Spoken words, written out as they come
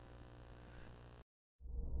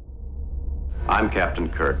I'm Captain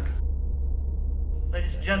Kirk.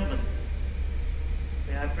 Ladies and gentlemen,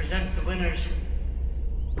 may I present the winners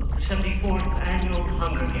of the 74th Annual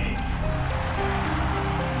Hunger Games.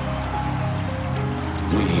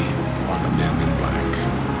 We are the men in black.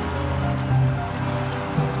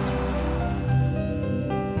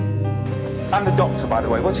 I'm the doctor, by the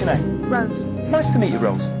way. What's your name? Rose. Nice to meet you,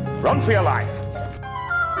 Rose. Run for your life.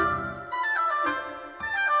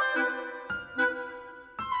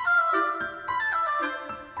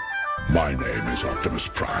 My name is Optimus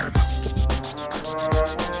Prime.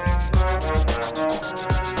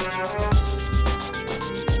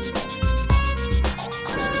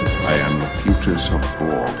 I am Locutus of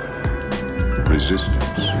Borg.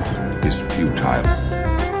 Resistance is futile.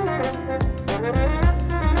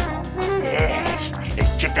 Yes, the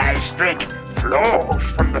Jedi strength flows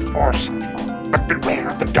from the Force, but beware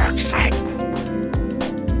of the dark side.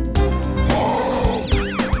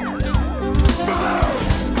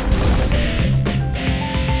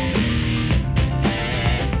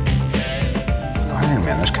 Iron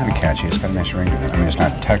Man, that's kind of catchy. It's got a nice ring to it. I mean, it's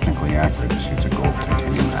not technically accurate. It's a gold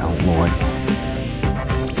titanium alloy.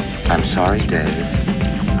 I'm sorry, Dave.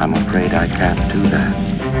 I'm afraid I can't do that.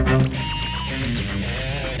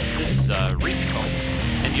 This is Rico,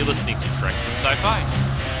 and you're listening to Treks in Sci-Fi.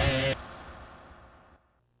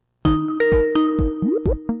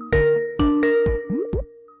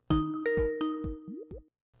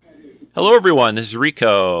 Hello, everyone. This is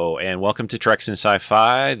Rico, and welcome to Treks in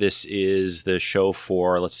Sci-Fi. This is the show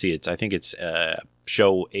for, I think it's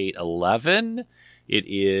show 811. It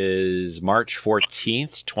is March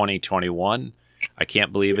 14th, 2021. I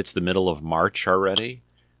can't believe it's the middle of March already.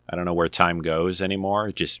 I don't know where time goes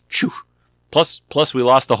anymore. Just, shoo. Plus we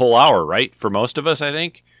lost the whole hour, right? For most of us, I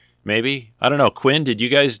think. Maybe. I don't know. Quinn, did you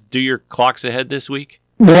guys do your clocks ahead this week?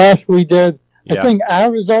 Yes, we did. Yeah. I think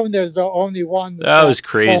Arizona is the only one. That was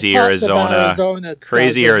crazy, Arizona.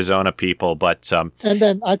 Crazy doesn't. Arizona people, but And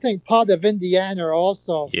then I think part of Indiana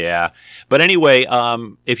also. yeah. But anyway,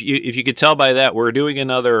 if you could tell by that, we're doing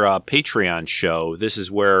another Patreon show. This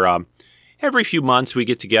is where every few months we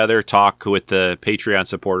get together, talk with the Patreon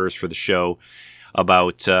supporters for the show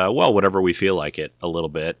about whatever we feel like it a little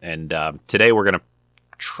bit. And today we're going to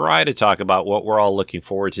try to talk about what we're all looking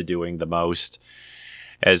forward to doing the most.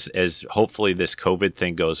 As hopefully this COVID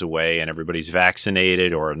thing goes away and everybody's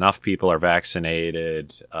vaccinated or enough people are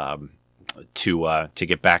vaccinated to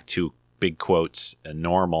get back to, big quotes,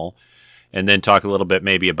 normal. And then talk a little bit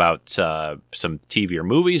maybe about some TV or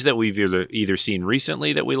movies that we've either seen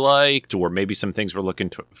recently that we liked, or maybe some things we're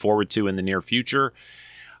looking forward to in the near future.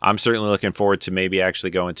 I'm certainly looking forward to maybe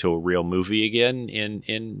actually going to a real movie again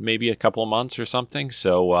in maybe a couple of months or something.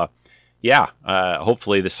 So,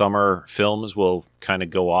 hopefully the summer films will kind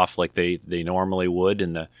of go off like they normally would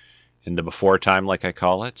in the before time, like I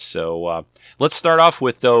call it. So let's start off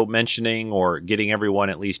with, though, mentioning or getting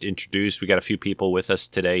everyone at least introduced. We got a few people with us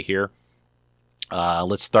today here.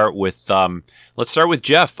 Let's start with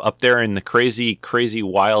Jeff up there in the crazy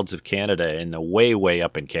wilds of Canada, in the way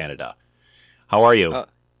up in Canada. How are you?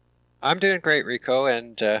 I'm doing great, Rico,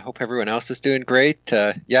 and hope everyone else is doing great.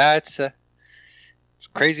 It's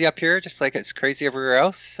crazy up here, just like it's crazy everywhere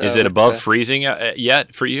else. Is it above freezing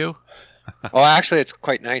yet for you? Oh, actually, it's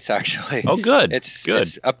quite nice, actually. Oh, good. It's good.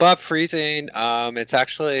 It's above freezing. It's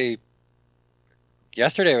actually,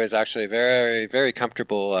 yesterday was actually very, very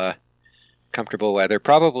comfortable weather.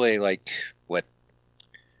 Probably like,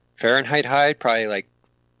 Fahrenheit high? Probably like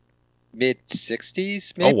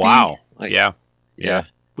mid-60s, maybe? Oh, wow. Yeah.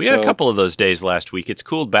 We had a couple of those days last week. It's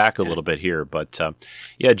cooled back a little bit here, but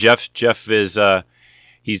Jeff is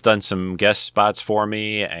he's done some guest spots for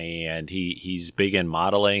me, and he's big in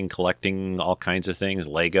modeling, collecting all kinds of things,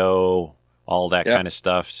 Lego, all that kind of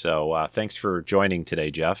stuff. So thanks for joining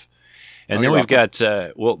today, Jeff. And then we've got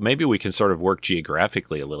maybe we can sort of work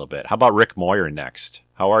geographically a little bit. How about Rick Moyer next?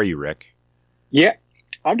 How are you, Rick? Yeah,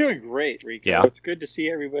 I'm doing great, Rico. Yeah. It's good to see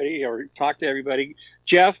everybody or talk to everybody.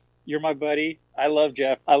 Jeff, you're my buddy. I love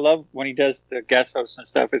Jeff. I love when he does the guest hosts and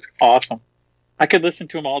stuff. It's awesome. I could listen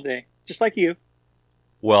to him all day, just like you.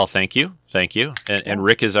 Well, thank you. And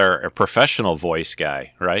Rick is our professional voice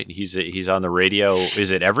guy, right? He's on the radio.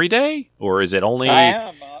 Is it every day, or is it only? I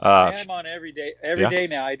am on every day. Every day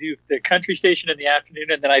now. I do the country station in the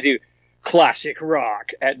afternoon, and then I do classic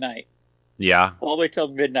rock at night. Yeah. All the way till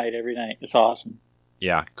midnight every night. It's awesome.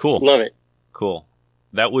 Yeah. Cool. Love it. Cool.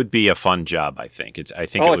 That would be a fun job, I think. It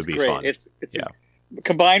would be great. fun. It's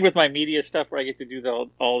combined with my media stuff, where I get to do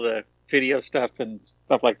all the video stuff and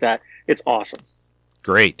stuff like that. It's awesome.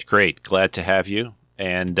 Great. Glad to have you.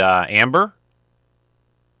 And Amber?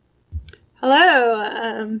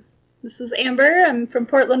 Hello. This is Amber. I'm from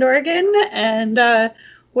Portland, Oregon, and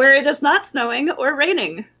where it is not snowing or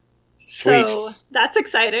raining. Sweet. So that's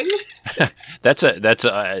exciting.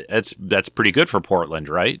 That's pretty good for Portland,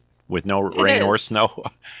 right? With no rain or snow.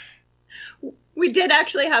 We did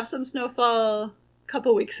actually have some snowfall a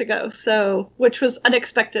couple weeks ago, which was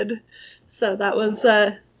unexpected. So that was,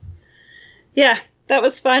 that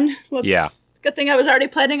was fun. Yeah. Good thing I was already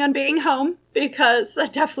planning on being home because I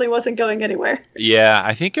definitely wasn't going anywhere. Yeah,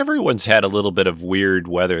 I think everyone's had a little bit of weird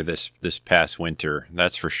weather this past winter.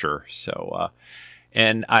 That's for sure. So,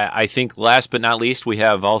 and I think last but not least, we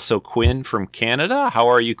have also Quinn from Canada. How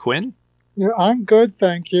are you, Quinn? Yeah, I'm good,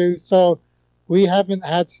 thank you. So we haven't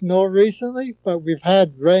had snow recently, but we've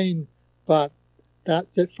had rain. But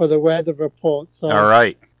that's it for the weather report. So all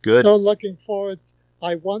right, good. So looking forward.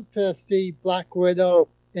 I want to see Black Widow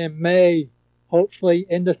in May. Hopefully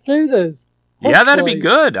in the theaters. Yeah, that'd be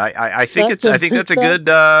good. I think that's a good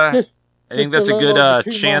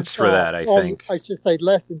chance for that. I think I should say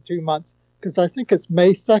less than 2 months because I think it's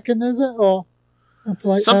May 2nd, is it, or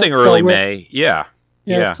something early May? Yeah.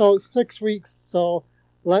 So 6 weeks. So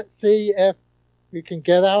let's see if we can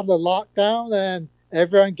get out of the lockdown and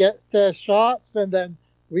everyone gets their shots, and then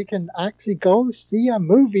we can actually go see a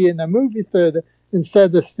movie in a movie theater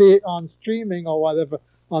instead of see it on streaming or whatever.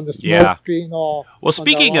 On the small screen or... Well,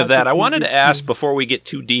 speaking of that, I wanted to ask, before we get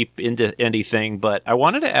too deep into anything, but I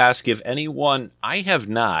wanted to ask if anyone, I have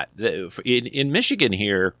not, in Michigan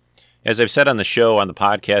here, as I've said on the show, on the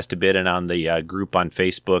podcast a bit, and on the group on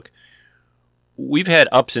Facebook, we've had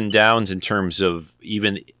ups and downs in terms of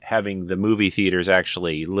even having the movie theaters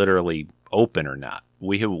actually literally open or not.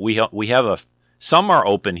 We have some are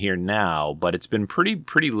open here now, but it's been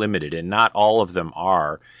pretty limited, and not all of them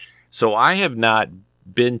are. So I have not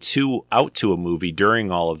been out to a movie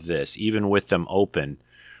during all of this, even with them open.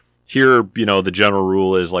 Here, the general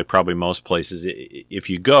rule is, like probably most places, if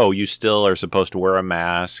you go, you still are supposed to wear a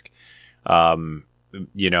mask, and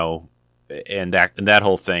that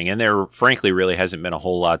whole thing. And there, frankly, really hasn't been a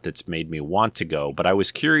whole lot that's made me want to go. But I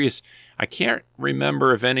was curious. I can't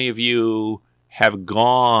remember if any of you have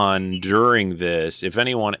gone during this. If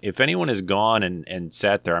anyone has gone and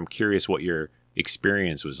sat there, I'm curious what your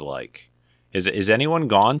experience was like. Is anyone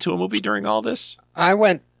gone to a movie during all this? I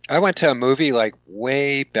went to a movie like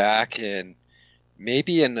way back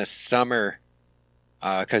maybe in the summer,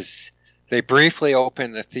 because they briefly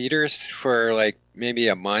opened the theaters for like maybe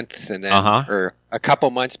a month, and then or a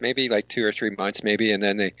couple months, maybe like 2 or 3 months, maybe, and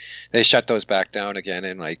then they shut those back down again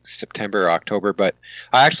in like September or October. But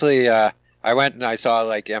I actually I went and I saw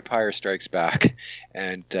like Empire Strikes Back,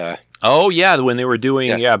 and when they were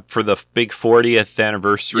doing for the big 40th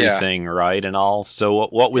anniversary thing, right, and all. So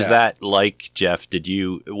what was that like, Jeff?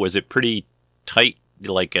 Was it pretty tight,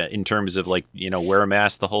 like in terms of like wear a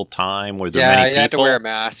mask the whole time? Were there many people? You had to wear a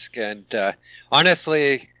mask, and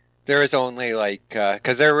honestly, there was only like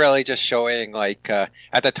because they're really just showing like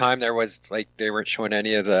at the time there was like they weren't showing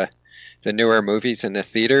any of the newer movies in the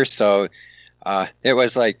theater, so it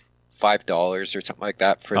was like $5 or something like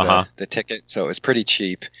that for the ticket, so it was pretty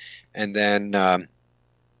cheap. And then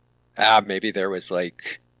maybe there was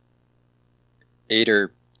like 8 to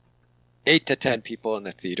 10 people in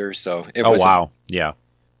the theater, so it was. Oh wow! Yeah.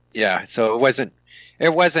 So it wasn't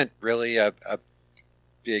really a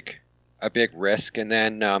big risk. And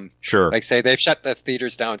then sure, like say they've shut the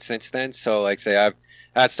theaters down since then. So like say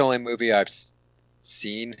that's the only movie I've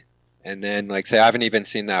seen. And then like say I haven't even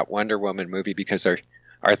seen that Wonder Woman movie because our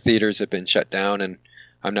theaters have been shut down, and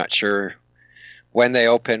I'm not sure when they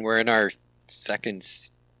open. We're in our second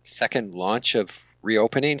launch of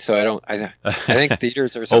reopening, so I think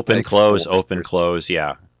theaters are open close.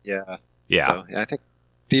 Yeah. So, I think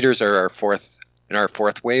theaters are our fourth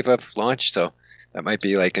wave of launch, so that might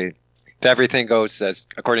be like if everything goes as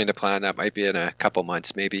according to plan, that might be in a couple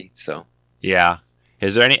months maybe. So yeah.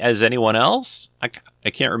 Has anyone else? I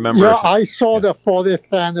can't remember. Yeah, I saw the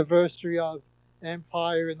 40th anniversary of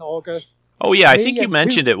Empire in August. Oh yeah, I think you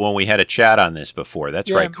mentioned it when we had a chat on this before. That's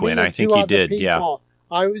right, Quinn. I think you did. Yeah.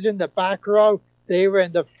 I was in the back row. They were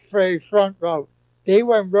in the very front row. They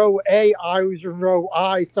were in row A. I was in row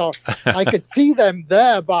I, so I could see them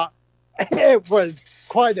there, but it was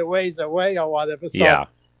quite a ways away or whatever. So, yeah.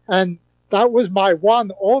 And that was my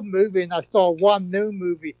one old movie, and I saw one new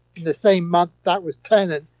movie in the same month. That was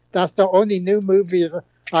Tenet. That's the only new movie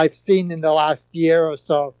I've seen in the last year or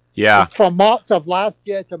so. Yeah. From March of last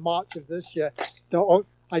year to March of this year.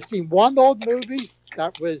 I've seen one old movie,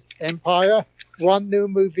 that was Empire. One new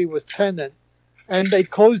movie was Tenet. And they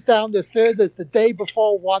closed down the theaters the day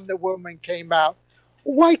before Wonder Woman came out.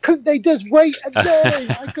 Why couldn't they just wait a day?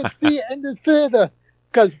 I could see it in the theater.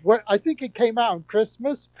 because I think it came out on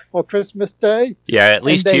Christmas or Christmas Day. Yeah, at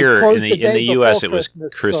least they here closed in the the day U.S. it before was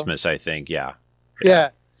Christmas, Christmas, I think. Yeah. Yeah.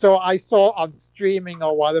 So I saw it on streaming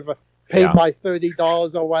or whatever. Paid Yeah. my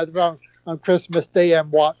 $30 or whatever on Christmas Day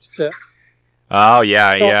and watched it. Oh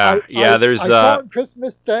yeah, So yeah. I There's saw it on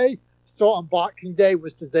Christmas Day. Saw it on Boxing Day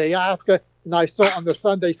was the day after, and I saw it on the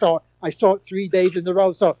Sunday. So I saw it 3 days in a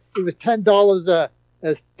row. So it was $10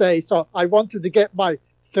 a stay. So I wanted to get my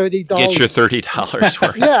 $30. get your $30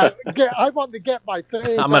 worth. Yeah, I wanted to get my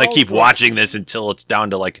 $30. I'm gonna keep watching this until it's down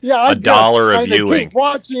to like Yeah, $1 a I'm gonna viewing. keep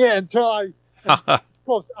watching it until of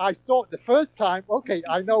course, I saw it the first time. Okay,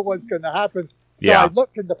 I know what's going to happen. So Yeah. I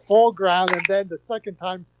looked in the foreground, and then the second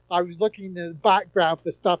time I was looking in the background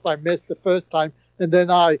for stuff I missed the first time, and then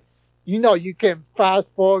you can fast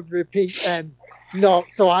forward, repeat, and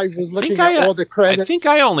so I was looking at all the credits. I think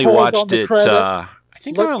I only pause on watched the it. credits, I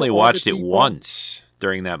think I look only for all the watched it people. once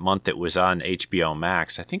during that month it was on HBO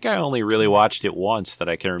Max. I think I only really watched it once that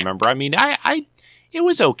I can remember. I mean, it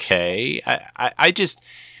was okay.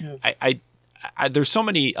 There's so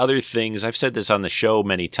many other things. I've said this on the show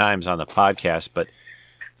many times on the podcast, but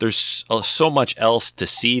there's so much else to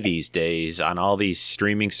see these days on all these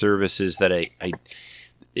streaming services that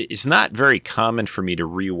it's not very common for me to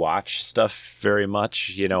rewatch stuff very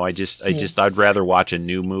much. I'd rather watch a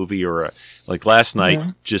new movie or like last night.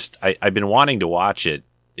 I've been wanting to watch it.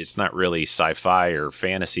 It's not really sci-fi or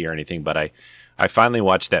fantasy or anything, but I finally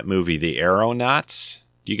watched that movie, The Aeronauts.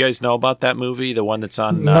 Do you guys know about that movie? The one that's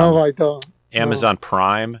on No, I don't. Amazon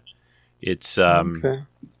Prime. It's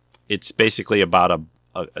it's basically about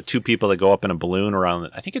a two people that go up in a balloon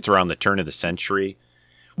around. I think it's around the turn of the century.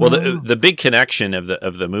 Well, the big connection of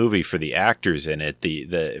the movie for the actors in it,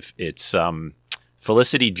 it's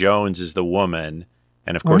Felicity Jones is the woman,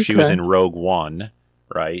 and of course she was in Rogue One,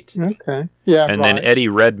 right? Okay, yeah. And then Eddie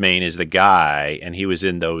Redmayne is the guy, and he was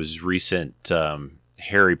in those recent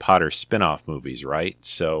Harry Potter spin-off movies, right?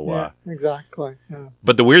 So exactly. Yeah.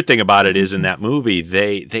 But the weird thing about it is in that movie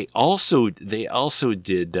they also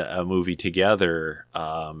did a movie together,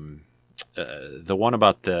 the one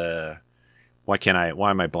about the why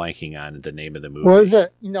am I blanking on the name of the movie? Was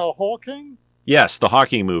it Hawking? Yes, the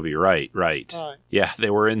Hawking movie, right. Right. Yeah, they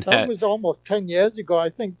were in that. That was almost 10 years ago, I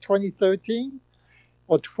think 2013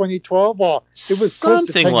 or 2012 or it was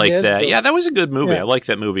something like that. Ago. Yeah, that was a good movie. Yeah. I like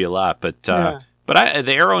that movie a lot, but the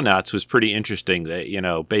Aeronauts was pretty interesting.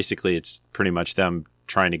 That basically it's pretty much them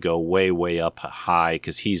trying to go way, way up high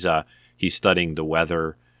because he's studying the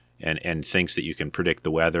weather and thinks that you can predict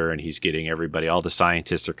the weather, and he's getting everybody. All the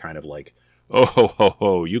scientists are kind of like, oh ho ho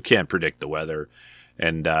ho, you can't predict the weather,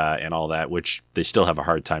 and all that, which they still have a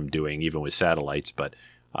hard time doing even with satellites. But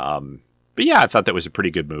yeah, I thought that was a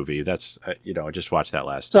pretty good movie. That's I just watched that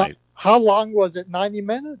last night. How long was it? 90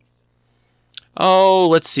 minutes? Oh,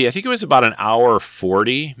 let's see. I think it was about an hour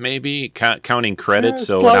 40, maybe counting credits.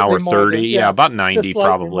 So an Slightly hour more 30. than- Yeah, about 90 just slightly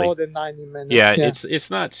probably. more than 90 minutes. Yeah, it's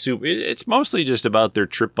not super. It's mostly just about their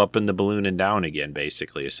trip up in the balloon and down again,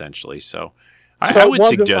 basically, essentially. So I would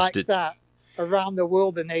wasn't suggest like it. that around the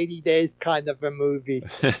world in 80 days kind of a movie.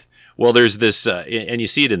 Well, there's this, and you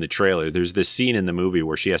see it in the trailer. There's this scene in the movie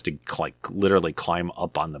where she has to literally climb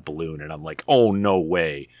up on the balloon, and I'm like, oh no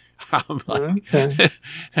way! I'm like,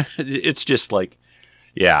 it's just like,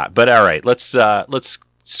 yeah. But all right, let's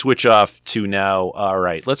switch off to now. All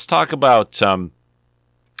right, let's talk about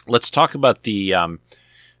the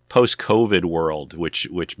post-COVID world,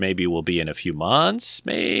 which maybe will be in a few months,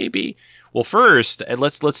 maybe. Well, first,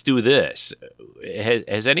 let's do this.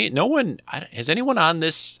 Has anyone on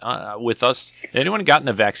this with us? Anyone gotten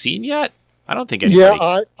a vaccine yet? I don't think anybody.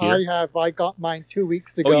 Yeah, I have. I got mine 2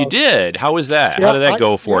 weeks ago. Oh, you did? How was that? Yeah, How did that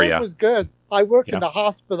go for you? It was good. I work Yeah. in the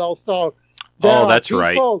hospital, so That's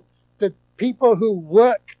right. The people who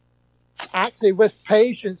work actually with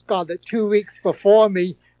patients got it 2 weeks before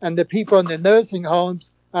me, and the people in the nursing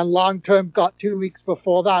homes and long-term got 2 weeks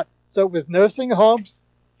before that. So it was nursing homes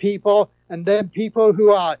people, and then people who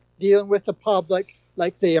are dealing with the public,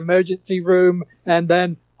 like the emergency room, and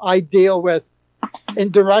then I deal with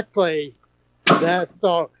indirectly that.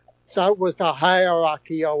 So that was a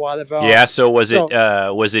hierarchy or whatever. Yeah. So was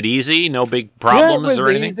it easy? No big problems or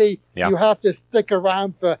anything? Easy. Yeah. You have to stick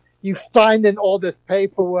around you sign in all this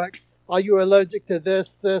paperwork. Are you allergic to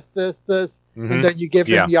this? Mm-hmm. And then you give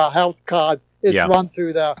them your health card. It's Yeah. run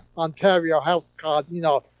through the Ontario health card.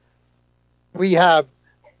 We have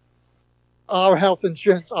our health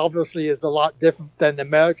insurance obviously is a lot different than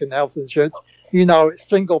American health insurance. You know, it's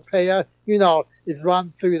single payer. You know, it's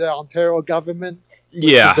run through the Ontario government.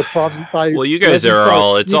 Yeah. The province by Well, you guys are so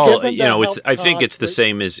all. It's you all. give them You know. the It's. health I think card, it's the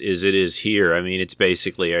same as it is here. I mean, it's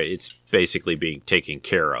basically being taken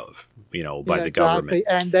care of. You know, by the government.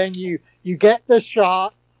 And then you get the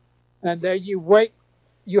shot, and then you wait.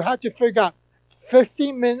 You have to figure out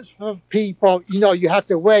 15 minutes for people. You know, you have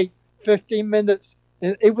to wait 15 minutes.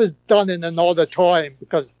 And it was done in an auditorium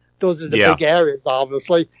because those are the big areas,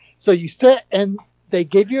 obviously. So you sit and they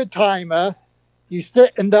give you a timer. You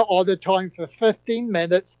sit in the auditorium for 15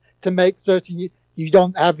 minutes to make certain you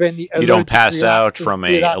don't have any. You don't pass out from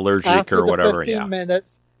a allergic or whatever. After the 15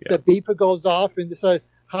 minutes, the beeper goes off and they say,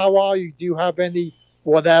 "How are you? Do you have any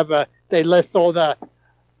whatever?" They list all the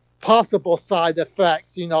possible side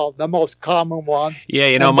effects, you know, the most common ones. Yeah,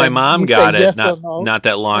 you know, my mom got it not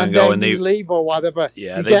that long ago, and they leave or whatever.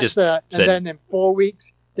 Yeah, they just said, and then in 4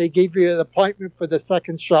 weeks they give you an appointment for the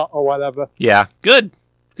second shot or whatever. Yeah, good.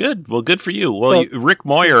 Well, good for you. Well, Rick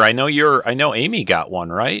Moyer, I know Amy got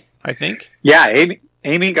one, right? I think. Yeah,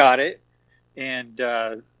 Amy got it,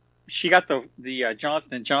 and she got the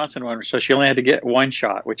Johnson & Johnson one, so she only had to get one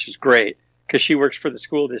shot, which is great because she works for the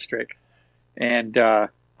school district. And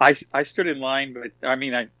I stood in line, but I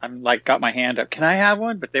mean, I'm like got my hand up. Can I have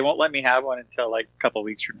one? But they won't let me have one until like a couple of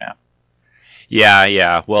weeks from now.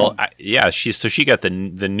 Yeah. Well, she got the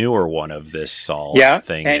newer one of this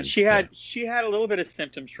thing. And she had a little bit of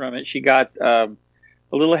symptoms from it. She got a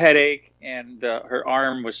little headache, and her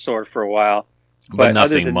arm was sore for a while. But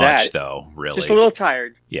nothing much, though. Really, just a little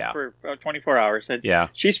tired. Yeah. For 24 hours. And yeah,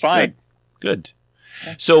 she's fine. Good.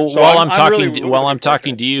 So while I'm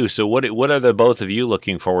talking to you, so what are the both of you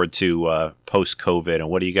looking forward to post COVID, and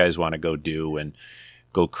what do you guys want to go do and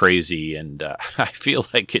go crazy? And I feel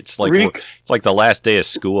like it's like the last day of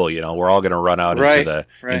school. You know, we're all going to run out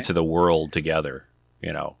into the world together.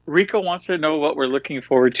 You know, Rico wants to know what we're looking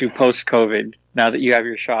forward to post COVID. Now that you have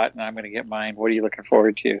your shot, and I'm going to get mine. What are you looking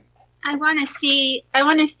forward to? I want to see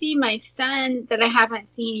my son that I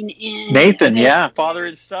haven't seen in Nathan. Yeah, father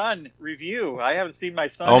and son review. I haven't seen my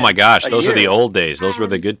son. Oh my gosh, those are the old days. Those were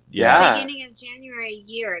the good. Yeah. Beginning of January,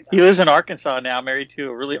 a year ago. He lives in Arkansas now, married to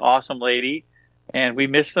a really awesome lady, and we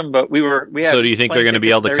missed them. But we had. So do you think they're going to be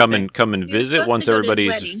able to come and visit once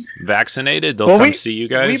everybody's vaccinated? They'll come see you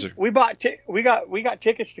guys. We got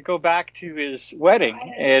tickets to go back to his wedding,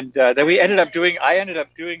 and then I ended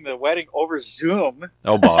up doing the wedding over Zoom.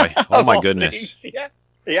 Oh boy! Oh my goodness!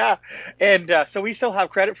 Yeah, and so we still have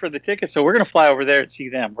credit for the tickets, so we're going to fly over there and see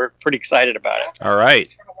them. We're pretty excited about it. All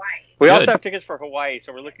right. We also have tickets for Hawaii,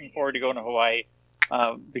 so we're looking forward to going to Hawaii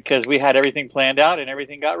because we had everything planned out and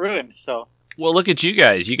everything got ruined. So. Well, look at you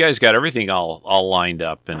guys. You guys got everything all lined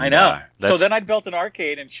up. And I know. So then I built an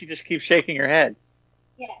arcade, and she just keeps shaking her head.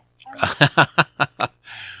 Yeah.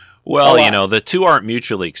 Well, you know, the two aren't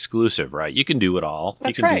mutually exclusive, right? You can do it all.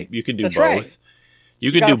 That's you can do That's both. Right.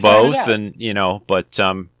 You can do both, and you know. But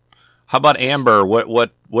how about Amber?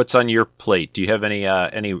 What's on your plate? Do you have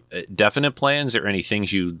any definite plans or any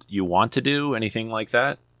things you want to do? Anything like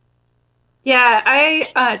that? Yeah,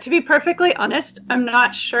 I to be perfectly honest, I'm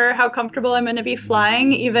not sure how comfortable I'm going to be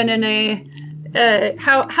flying, even in a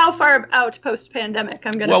how far out post pandemic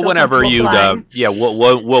I'm going to. Well, whenever you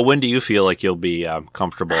well, when do you feel like you'll be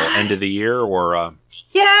comfortable? End of the year or?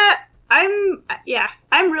 Yeah,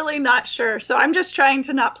 I'm really not sure. So I'm just trying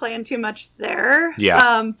to not plan too much there.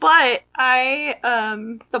 Yeah. But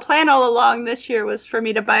the plan all along this year was for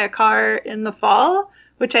me to buy a car in the fall,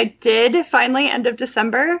 which I did finally end of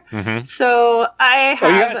December. Mm-hmm. So I have.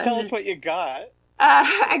 Oh, you gotta tell us what you got.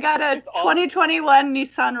 I got a 2021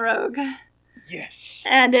 Nissan Rogue. Yes.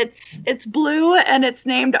 And it's blue and it's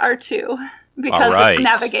named R2 because it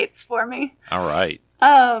navigates for me. All right.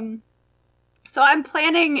 So I'm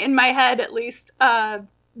planning in my head at least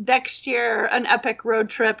next year an epic road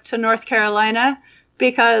trip to North Carolina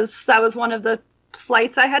because that was one of the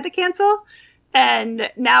flights I had to cancel. And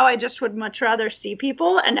now I just would much rather see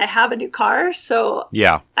people, and I have a new car, so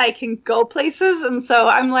I can go places. And so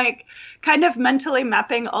I'm like kind of mentally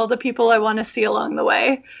mapping all the people I want to see along the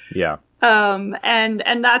way. Yeah.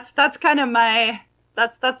 And that's kind of my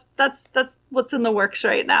that's what's in the works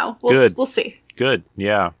right now. We'll see. Good.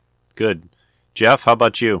 Yeah. Good. Jeff, how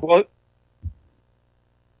about you? Well,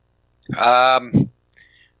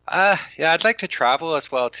 yeah, I'd like to travel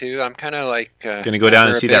as well too. I'm kind of like going to go down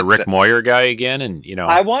and see that Rick Moyer guy again, and you know.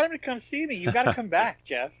 I want him to come see me. You got to come back,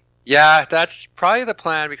 Jeff. Yeah, that's probably the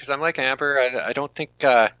plan because I'm like Amber. I don't think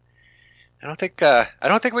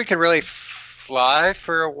we can really fly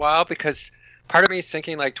for a while because part of me is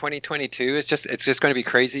thinking like 2022 it's just going to be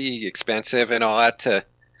crazy expensive and all that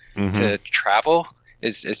to travel.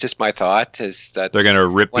 Is just my thought is that they're going to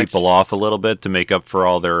rip people off a little bit to make up for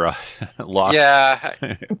all their lost. Yeah,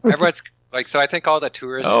 everyone's like, so I think all the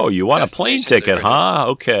tourists. Oh, you want a plane ticket, huh?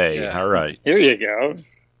 Okay, all right. Here you go.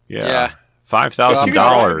 Yeah.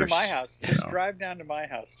 $5,000. To my house. Just drive down to my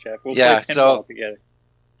house, Jeff. We'll play pinball together.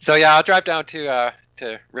 So yeah, I'll drive down to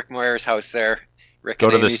Rick Moyer's house there. Rick Go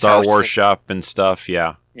to the Star Wars shop and stuff.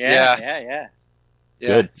 Yeah. Yeah.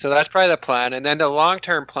 Good. So that's probably the plan, and then the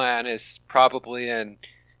long-term plan is probably in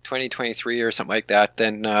 2023 or something like that.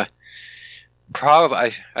 Then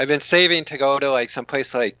probably I've been saving to go to like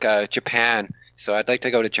someplace like Japan. So I'd like to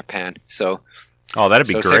go to Japan. So. Oh, that'd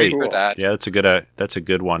be great. For that. Yeah, that's a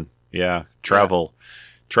good one. Yeah, travel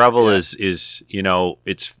is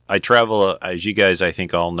I travel, as you guys I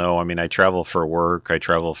think all know. I mean, I travel for work, I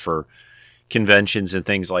travel for conventions and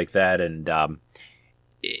things like that, and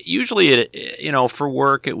usually for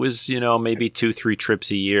work it was maybe 2-3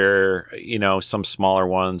 trips a year, some smaller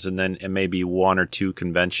ones, and maybe 1 or 2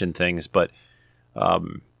 convention things. But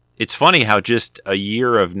it's funny how just a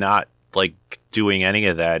year of not like doing any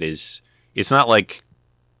of that it's not like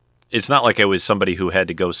I was somebody who had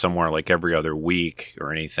to go somewhere like every other week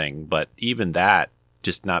or anything, but even that,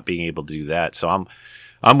 just not being able to do that. So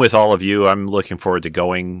I'm with all of you. I'm looking forward to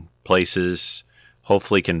going places.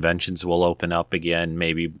 Hopefully conventions will open up again,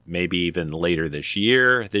 maybe even later this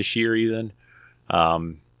year even. I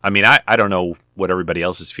mean, I don't know what everybody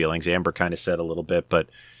else's feelings. Amber kind of said a little bit, but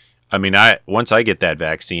I mean, once I get that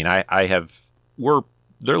vaccine,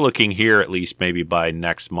 they're looking here at least maybe by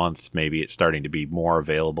next month, maybe it's starting to be more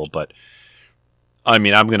available. But I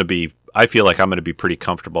mean, I feel like I'm going to be pretty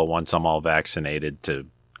comfortable once I'm all vaccinated to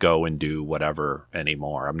go and do whatever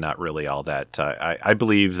anymore. I'm not really all that. I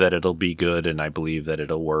believe that it'll be good, and I believe that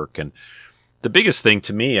it'll work. And the biggest thing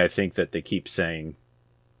to me, I think that they keep saying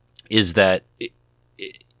is that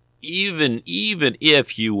even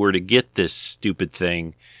if you were to get this stupid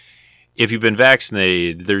thing, if you've been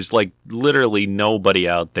vaccinated, there's like literally nobody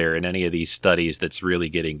out there in any of these studies that's really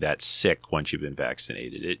getting that sick once you've been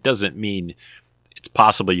vaccinated. It doesn't mean it's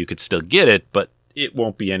possible you could still get it, but it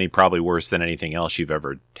won't be any probably worse than anything else you've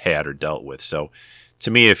ever had or dealt with. So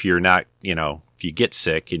to me, if you're not, if you get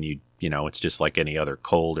sick and it's just like any other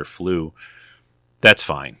cold or flu, that's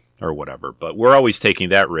fine or whatever. But we're always taking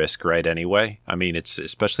that risk, right? Anyway, I mean, it's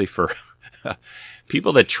especially for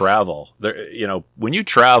people that travel. When you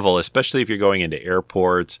travel, especially if you're going into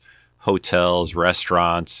airports, hotels,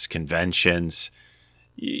 restaurants, conventions,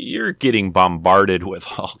 you're getting bombarded with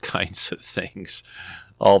all kinds of things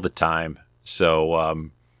all the time. So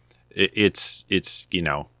it's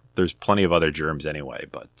there's plenty of other germs anyway.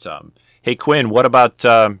 But hey, Quinn, what about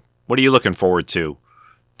what are you looking forward to?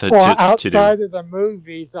 Outside of the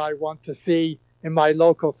movies I want to see in my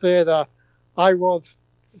local theater, I will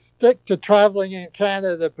stick to traveling in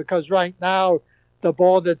Canada, because right now the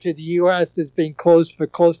border to the U.S. has been closed for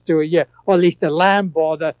close to a year, or at least the land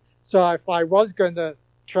border. So if I was going to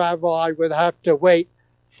travel, I would have to wait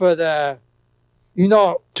for the,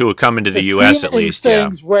 to come into the U.S. at least.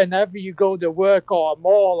 Things whenever you go to work or a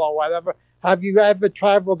mall or whatever. Have you ever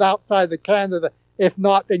traveled outside of Canada? If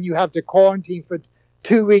not, then you have to quarantine for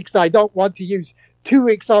 2 weeks. I don't want to use 2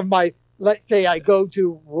 weeks of my, let's say I go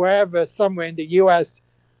to wherever, somewhere in the U.S.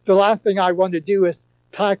 The last thing I want to do is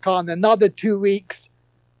tack on another 2 weeks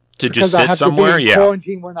to just sit somewhere. To be in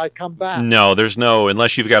quarantine when I come back. No, there's no,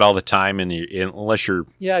 unless you've got all the time and unless you're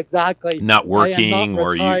exactly not working,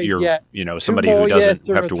 or you're somebody who doesn't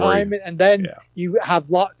have to worry. And then you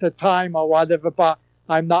have lots of time or whatever. But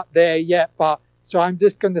I'm not there yet. So I'm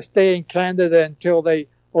just going to stay in Canada until they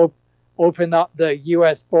open up the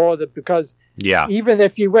U.S. border, because even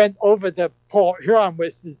if you went over to Port Huron,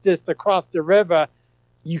 which is just across the river,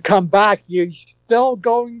 you come back, you're still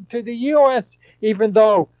going to the U.S. Even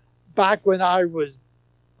though back when I was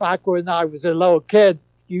a little kid,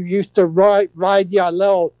 you used to ride your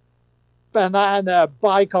little banana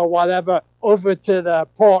bike or whatever over to the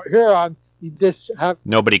Port Huron. You just have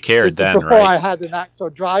nobody cared then, before right? I had an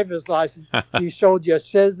actual driver's license. You showed your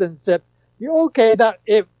citizenship. That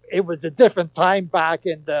it was a different time back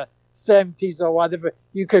in the 70s or whatever.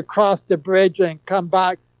 You could cross the bridge and come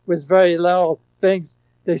back with very little things.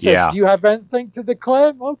 They said, do you have anything to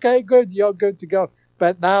declare? Okay, good. You're good to go.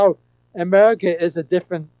 But now America is a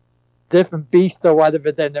different beast or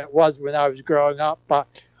whatever than it was when I was growing up. But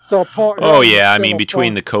so I mean,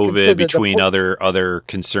 between the COVID, between other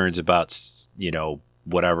concerns about,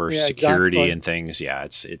 whatever Yeah, security exactly. and things. Yeah,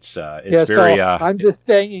 it's Yeah, very. so I'm just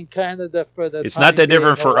staying in Canada for the. It's time not that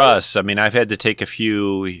different being, for or- us. I mean, I've had to take a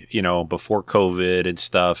few, before COVID and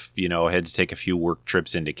stuff. I had to take a few work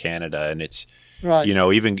trips into Canada, and it's, Right.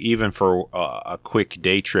 even for a quick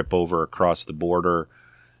day trip over across the border,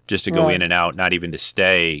 just to go Right. in and out, not even to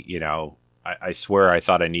stay. I swear I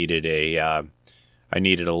thought I needed a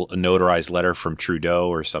notarized letter from Trudeau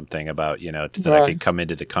or something about that I Right. could come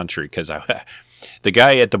into the country, because the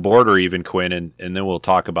guy at the border, even Quinn, and then we'll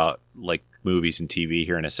talk about like movies and TV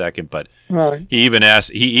here in a second, but Right. he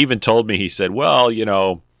even told me, he said, well,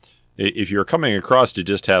 if you're coming across to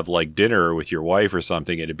just have like dinner with your wife or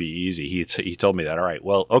something, it'd be easy. He told me that. All right,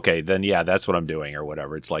 well, okay, then yeah, that's what I'm doing or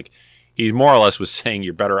whatever. It's like he more or less was saying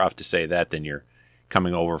you're better off to say that than you're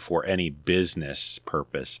coming over for any business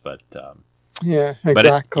purpose. But Yeah, but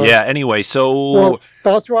exactly. anyway, so Well,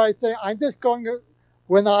 that's why I say I'm just going to.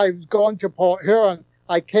 When I was going to Port Huron,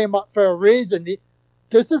 I came up for a reason.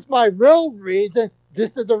 This is my real reason.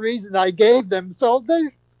 This is the reason I gave them. So they,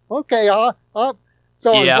 okay,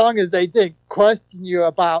 so Yeah. as long as they didn't question you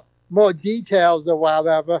about more details or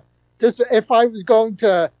whatever, just if I was going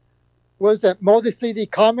to, was it Motor City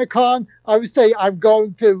Comic Con? I would say I'm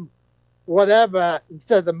going to whatever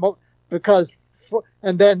instead of because,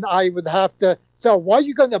 and then I would have to. So what are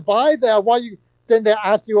you going to buy there? Then they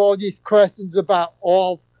ask you all these questions about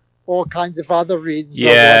all kinds of other reasons. or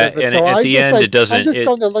Yeah, whatever. and So at I the just end, say, it doesn't- I'm just it-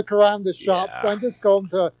 going to look around the shops. Yeah. I'm just going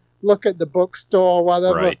to look at the bookstore or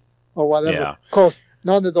whatever. Right. Or whatever. Yeah. Of course,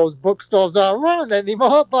 none of those bookstores are around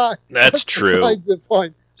anymore, but That's true. besides the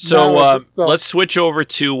point. So, No, let's switch over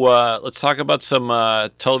to let's talk about some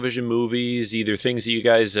television movies, either things that you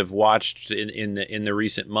guys have watched in the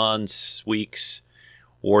recent months, weeks,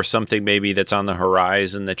 or something maybe that's on the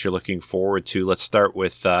horizon that you're looking forward to. Let's start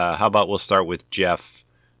with how about we'll start with Jeff.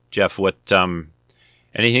 Jeff, what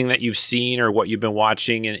anything that you've seen or what you've been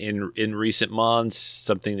watching in recent months,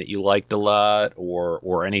 something that you liked a lot,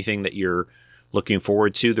 or anything that you're looking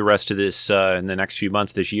forward to the rest of this in the next few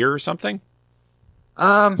months this year or something?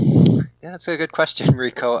 Yeah, that's a good question,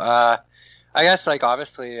 Rico. I guess like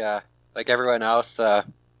obviously, like everyone else, I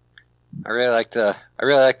really like the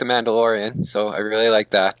Mandalorian, so I really like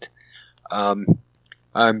that.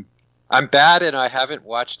 I'm bad and I haven't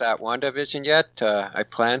watched that WandaVision yet. I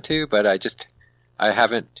plan to, but I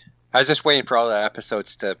haven't. I was just waiting for all the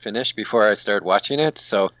episodes to finish before I started watching it.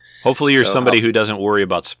 So hopefully you're so somebody I'll- who doesn't worry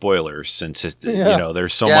about spoilers, since Yeah.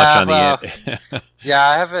 there's so Yeah, much on well, the yeah,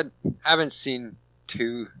 I haven't seen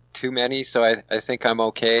too many, so I think I'm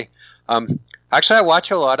okay. Actually, I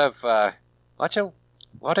watch a lot of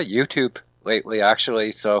YouTube lately,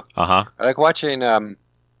 actually. So Uh-huh. I like watching.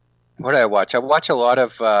 What do I watch? I watch a lot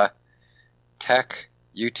of tech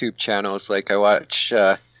YouTube channels. Like I watch,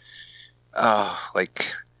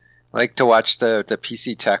 like to watch the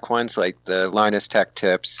PC tech ones, like the Linus Tech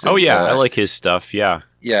Tips. Oh and, yeah, I like his stuff. Yeah.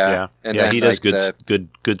 yeah, Yeah. and Yeah, then, he does like,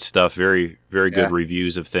 good stuff. Very good Yeah.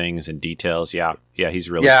 reviews of things and details. Yeah. Yeah, he's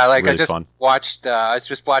really like really I just fun. watched. I was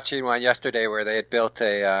just watching one yesterday where they had built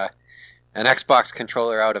an Xbox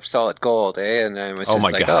controller out of solid gold, and I was Oh just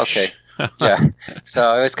my like, gosh. oh, okay, yeah.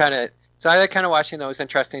 So it was kind of. So I like kind of watching those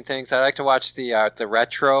interesting things. I like to watch the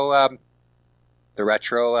retro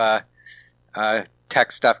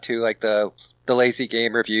tech stuff too, like the lazy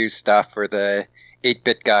game review stuff or the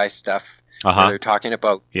 8-bit guy stuff. Where Uh-huh. they're talking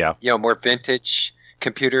about Yeah. more vintage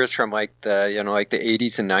computers from like the like the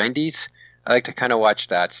 80s and 90s. I like to kind of watch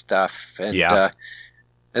that stuff, and Yeah.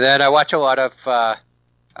 and then I watch a lot of.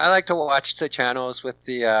 I like to watch the channels with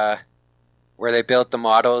the where they build the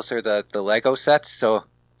models or the Lego sets. So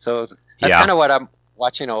that's Yeah. kind of what I'm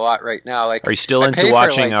watching a lot right now. Like, Are you still I into pay for,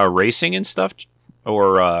 watching like- racing and stuff,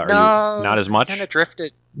 or are you not as much? Kind of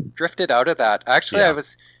drifted out of that. Actually, Yeah.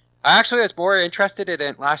 I actually was more interested in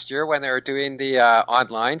it last year when they were doing the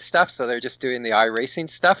online stuff. So they're just doing the iRacing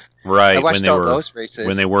stuff. Right. I watched when they all were those races.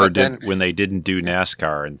 when they but then- when they didn't do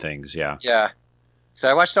NASCAR and things. Yeah. Yeah. So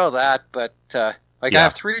I watched all that, but I Yeah.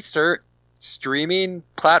 have 3 streaming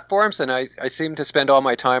platforms, and I seem to spend all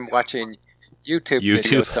my time watching YouTube.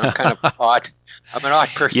 videos. So I'm kind of odd. I'm an odd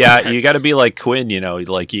person. Yeah, you got to be like Quinn,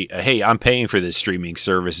 like, hey, I'm paying for this streaming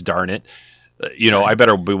service, darn it. I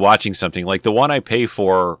better be watching something. Like the one I pay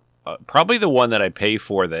for, probably the one that I pay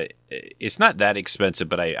for that it's not that expensive,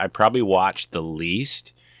 but I probably watch the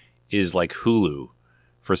least is like Hulu.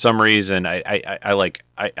 For some reason,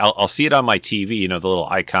 I'll see it on my TV, the little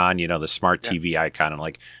icon, the smart TV icon. I'm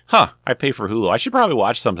like, I pay for Hulu. I should probably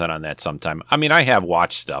watch something on that sometime. I mean, I have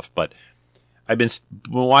watched stuff, but I've been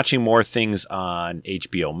watching more things on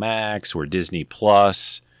HBO Max or Disney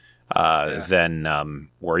Plus. than,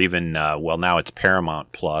 or even well, now it's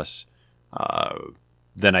Paramount Plus,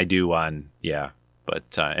 than I do on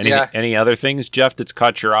But any other things, Jeff, that's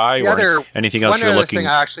caught your eye, or anything else you're looking? One other thing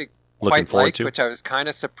I actually quite liked, to? which I was kind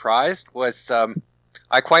of surprised, was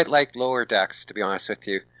I quite liked Lower Decks. To be honest with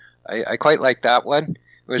you, I quite liked that one.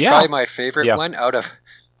 It was probably my favorite one out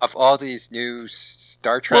of all these new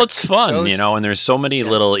Star Trek. Well, it's fun, shows. and there's so many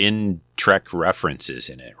little in-Trek references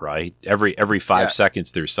in it, right? Every 5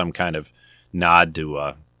 seconds, there's some kind of nod to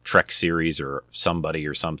a Trek series or somebody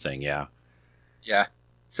or something. Yeah. Yeah.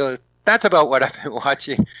 So that's about what I've been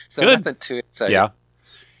watching. So Good. Nothing too exciting. Yeah.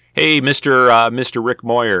 Hey, Mr. Rick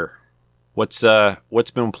Moyer, what's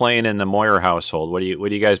been playing in the Moyer household? What do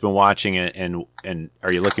you guys been watching, and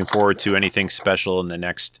are you looking forward to anything special in the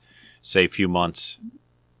next, say, few months?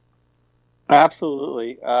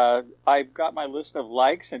 Absolutely. I've got my list of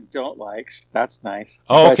likes and don't likes. That's nice.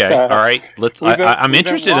 Oh, okay. All right. I'm we've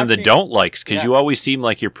interested in the watching- don't likes, because you always seem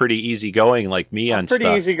like you're pretty easygoing, like me on pretty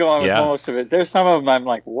stuff. easygoing with most of it. There's some of them I'm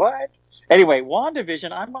like, what? Anyway,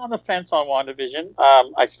 WandaVision. I'm on the fence on WandaVision.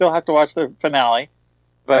 I still have to watch the finale,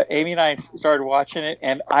 but Amy and I started watching it,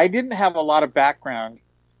 and I didn't have a lot of background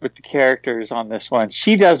with the characters on this one.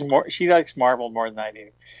 She does more. She likes Marvel more than I do.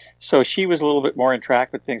 So she was a little bit more in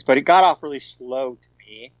track with things, but it got off really slow to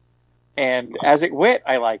me. And as it went,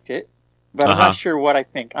 I liked it, but I'm not sure what I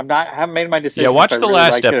think. I haven't made my decision. Yeah, watch if I the really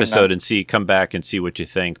last liked it or episode not. and come back and see what you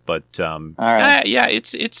think. But All right.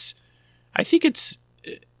 it's. I think it's.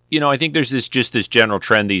 I think there's this general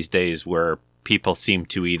trend these days where people seem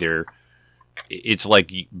to either. It's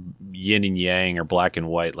like yin and yang or black and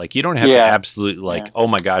white. Like, you don't have to absolutely oh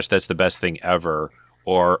my gosh, that's the best thing ever.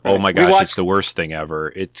 Or, oh my gosh, it's the worst thing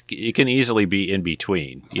ever. It can easily be in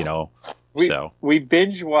between, We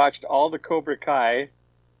binge watched all the Cobra Kai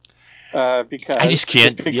because I just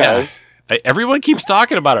can't. Everyone keeps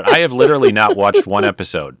talking about it. I have literally not watched one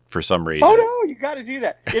episode for some reason. Oh no, you got to do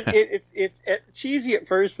that. It's cheesy at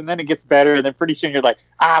first, and then it gets better, and then pretty soon you're like,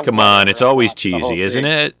 come on, it's always cheesy, isn't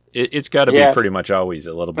it? It's got to be pretty much always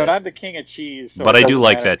a little bit. But I'm the king of cheese. So but I do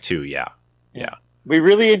like that too. Yeah. We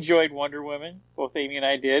really enjoyed Wonder Woman. Both Amy and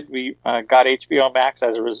I did. We got HBO Max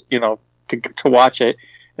as to watch it,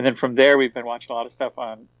 and then from there we've been watching a lot of stuff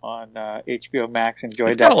on HBO Max. Enjoyed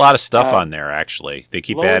They've that. got a lot of stuff on there. Actually, they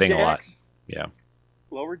keep adding a lot. Yeah.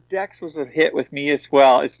 Lower Decks was a hit with me as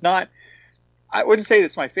well. It's not. I wouldn't say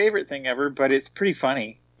it's my favorite thing ever, but it's pretty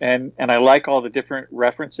funny, and I like all the different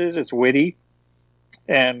references. It's witty,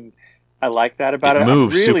 and I like that about it. It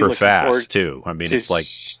moves really super fast too. I mean, it's like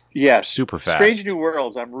super fast. Strange New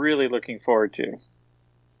Worlds. I'm really looking forward to.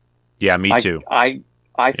 Yeah, me too. I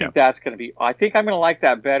think that's going to be. I think I'm going to like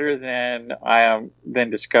that better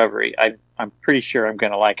than Discovery. I'm pretty sure I'm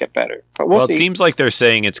going to like it better. But we'll see. It seems like they're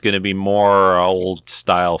saying it's going to be more old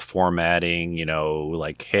style formatting.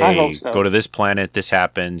 Like, hey, go to this planet, this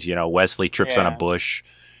happens. Wesley trips on a bush,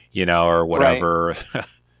 or whatever. Right.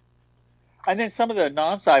 And then some of the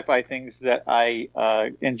non-sci-fi things that I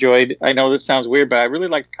enjoyed. I know this sounds weird, but I really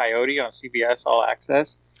liked Coyote on CBS All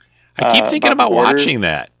Access. I keep thinking about watching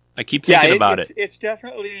that. I keep thinking about it. It's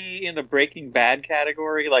definitely in the Breaking Bad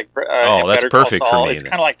category. Like, that's perfect for me. It's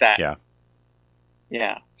kind of like that. Yeah.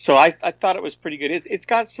 Yeah. So I thought it was pretty good. It's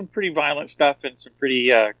got some pretty violent stuff and some pretty,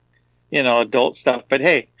 adult stuff. But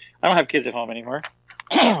hey, I don't have kids at home anymore.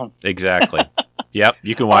 Exactly. Yep.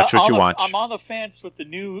 You can watch what you want. I'm on the fence with the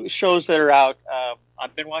new shows that are out.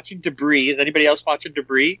 I've been watching Debris. Is anybody else watching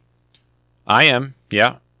Debris? I am.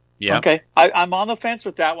 Yeah. Yeah. Okay. I'm on the fence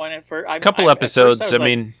with that one. A couple episodes.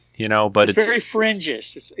 But it's very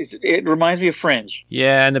fringish. It reminds me of Fringe.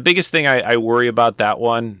 Yeah, and the biggest thing I worry about that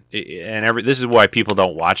one, this is why people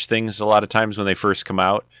don't watch things a lot of times when they first come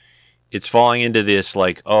out. It's falling into this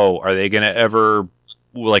like, oh, are they going to ever,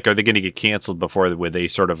 like, are they going to get canceled before they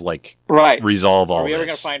sort of like resolve all this? Are we ever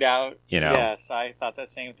going to find out? Yes, I thought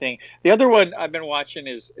that same thing. The other one I've been watching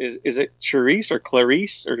is it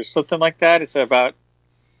Clarice or something like that? It's about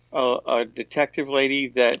a detective lady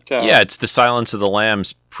that it's the Silence of the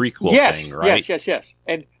Lambs prequel thing, right? Yes.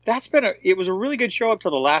 And it was a really good show up to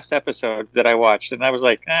the last episode that I watched, and I was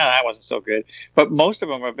like, that wasn't so good. But most of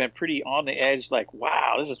them have been pretty on the edge, like,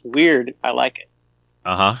 wow, this is weird. I like it.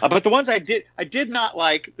 But the ones I did not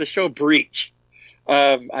like, the show Breach.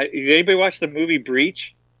 Did anybody watch the movie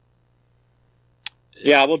Breach?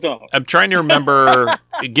 Yeah, well, don't. I'm trying to remember.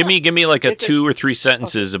 give me like a 2 or 3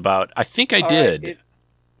 sentences about. I think I did. Right,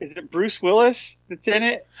 is it Bruce Willis that's in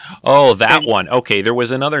it? Oh, that one. Okay, there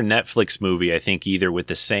was another Netflix movie, I think, either with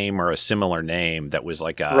the same or a similar name that was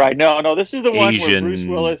like a right. No, this is the one Asian, where Bruce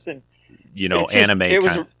Willis and anime.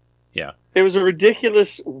 It was a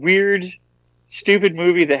ridiculous, weird stupid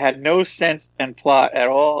movie that had no sense and plot at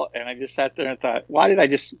all, and I just sat there and thought, why did I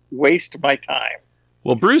just waste my time?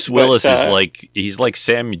 Well, Bruce Willis is like, he's like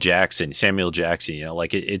Samuel Jackson, you know,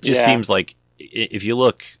 like it just seems like, if you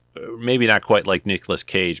look, maybe not quite like Nicolas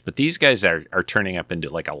Cage, but these guys are turning up into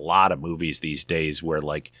like a lot of movies these days where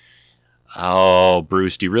like, oh,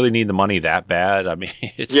 Bruce, do you really need the money that bad? I mean,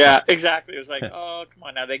 it's exactly. It was like, oh, come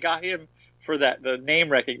on now. They got him for the name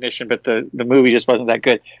recognition, but the movie just wasn't that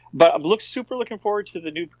good. But I'm super looking forward to the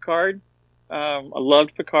new Picard. I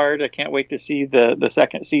loved Picard. I can't wait to see the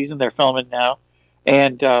second season. They're filming now.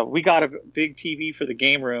 And we got a big TV for the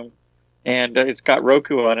game room, and it's got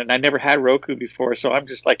Roku on it. And I never had Roku before, so I'm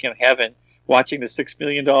just like in heaven watching the $6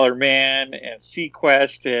 Million Man and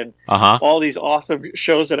Sequest and all these awesome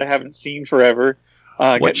shows that I haven't seen forever.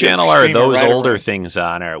 What channel are those older things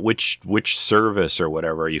on, or which service or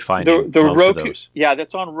whatever are you finding the most Roku, of those? Yeah,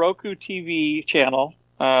 that's on Roku TV channel,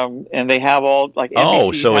 and they have all like. Oh,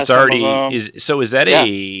 NBC so has it's some of already them. is that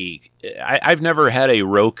I've never had a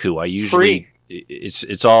Roku. I usually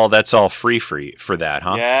it's all free for that,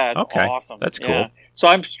 huh? Yeah, it's okay, awesome. That's cool. Yeah. So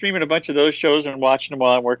I'm streaming a bunch of those shows and watching them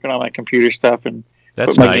while I'm working on my computer stuff and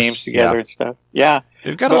That's put my nice. games together and stuff. Yeah,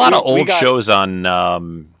 they've got a lot of old shows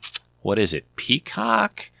on. What is it?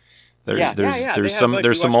 Peacock. There's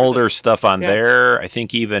some older stuff on there. I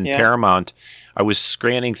think even Paramount. I was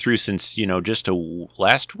scanning through since just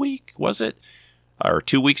last week, was it, or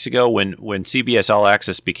 2 weeks ago when CBS All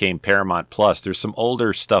Access became Paramount Plus. There's some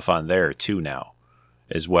older stuff on there too now,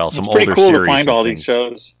 as well. Some it's pretty older cool series. To find all things. these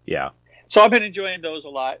shows. Yeah. So I've been enjoying those a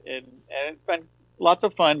lot, and it's been lots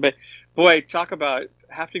of fun. But boy, talk about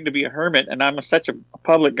having to be a hermit, and I'm such a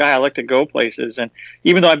public guy. I like to go places, and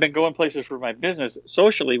even though I've been going places for my business,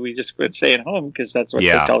 socially we just been staying home because that's what they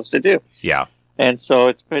tell us to do. Yeah. And so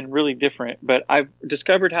it's been really different. But I've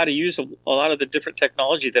discovered how to use a lot of the different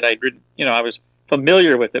technology that I was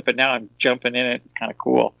familiar with it, but now I'm jumping in it. It's kind of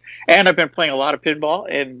cool. And I've been playing a lot of pinball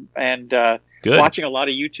and watching a lot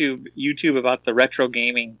of YouTube about the retro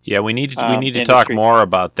gaming. Yeah, we need to talk more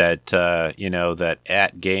about that. That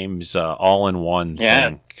at games all-in-one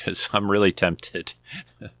thing, because I'm really tempted.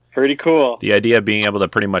 Pretty cool. The idea of being able to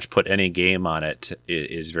pretty much put any game on it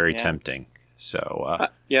is very tempting. So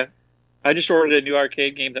I just ordered a new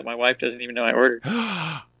arcade game that my wife doesn't even know I ordered.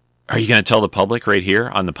 Are you going to tell the public right here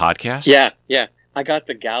on the podcast? Yeah. I got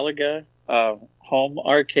the Galaga home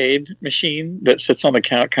arcade machine that sits on the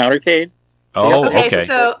countercade. Oh, okay.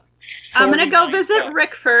 So I'm going to go visit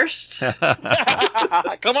Rick first.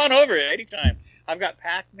 Come on over anytime. I've got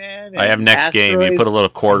Pac-Man. I have next game. You put a little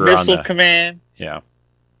quarter on Missile Command. Yeah.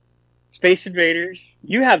 Space Invaders.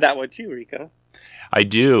 You have that one too, Rico. I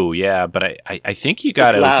do, yeah, but I think you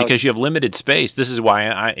got to, because you have limited space. This is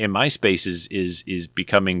why in my space is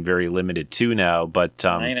becoming very limited too now. But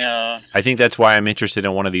I know. I think that's why I'm interested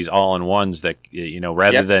in one of these all-in-ones that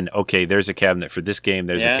rather than there's a cabinet for this game,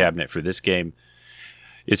 there's a cabinet for this game.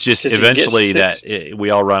 It's just eventually that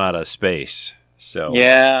we all run out of space. So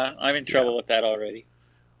yeah, I'm in trouble with that already.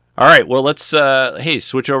 All right, well let's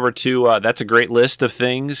switch over to that's a great list of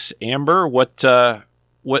things. Amber, what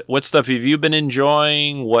stuff have you been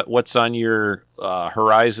enjoying? What's on your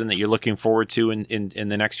horizon that you're looking forward to in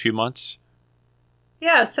the next few months?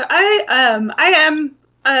 Yeah, so I am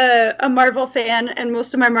a Marvel fan, and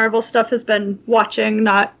most of my Marvel stuff has been watching,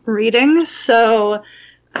 not reading. So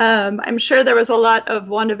I'm sure there was a lot of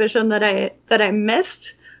WandaVision that I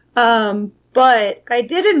missed, but I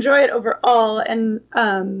did enjoy it overall. And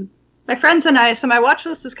my friends and I, so my watch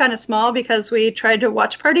list is kind of small because we tried to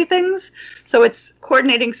watch party things. So it's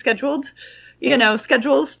coordinating schedules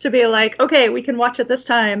to be like, okay, we can watch at this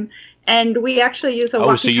time. And we actually use a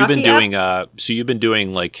walkie-talkie so you've been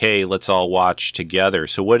doing like, hey, let's all watch together.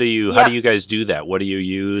 So how do you guys do that? What do you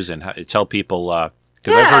use? And tell people,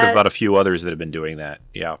 because I've heard about a few others that have been doing that.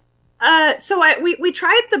 Yeah. So we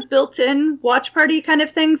tried the built-in watch party kind of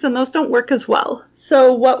things, and those don't work as well.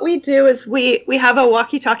 So what we do is we have a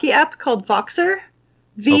walkie-talkie app called Voxer,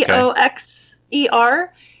 Voxer,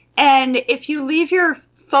 and if you leave your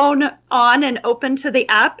phone on and open to the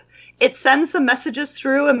app, it sends the messages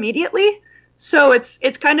through immediately. So it's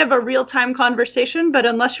kind of a real-time conversation, but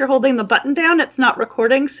unless you're holding the button down, it's not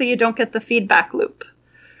recording, so you don't get the feedback loop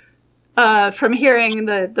from hearing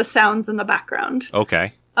the sounds in the background.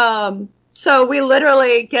 Okay. So we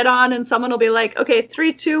literally get on and someone will be like, okay,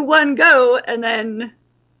 3, 2, 1, go. And then,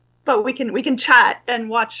 but we can chat and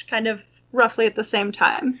watch kind of roughly at the same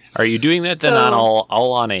time. Are you doing that then on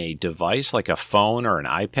all on a device like a phone or an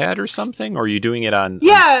iPad or something? Or are you doing it on?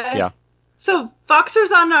 Yeah. So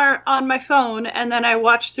Voxer's on my phone, and then I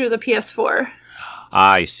watch through the PS4.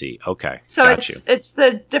 I see. Okay. So it's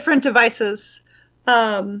the different devices.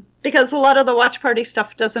 because a lot of the watch party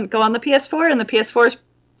stuff doesn't go on the PS4, and the PS4 is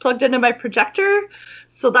plugged into my projector,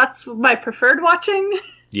 so that's my preferred watching.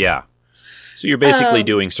 Yeah. So you're basically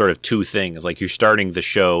doing sort of two things, like you're starting the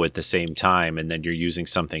show at the same time, and then you're using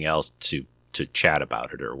something else to chat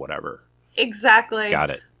about it or whatever. Exactly. Got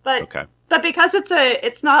it. But okay. But because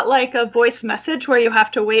it's not like a voice message where you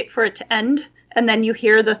have to wait for it to end and then you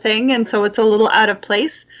hear the thing, and so it's a little out of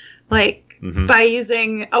place. Like by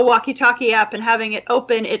using a walkie-talkie app and having it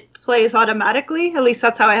open, it plays automatically. At least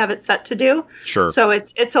that's how I have it set to do. Sure. So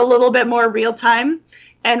it's a little bit more real time,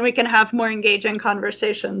 and we can have more engaging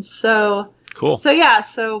conversations. So cool. So yeah.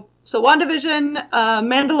 So WandaVision,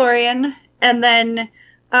 Mandalorian, and then.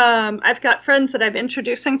 I've got friends that I'm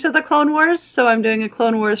introducing to the Clone Wars, so I'm doing a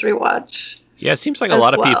Clone Wars rewatch. Yeah, it seems like a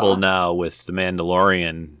lot of people now with The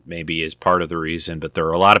Mandalorian maybe is part of the reason, but there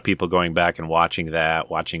are a lot of people going back and watching that,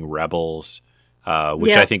 watching Rebels,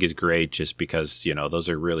 which I think is great just because, those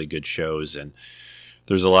are really good shows, and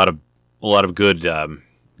there's a lot of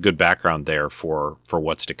good background there for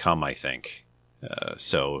what's to come, I think.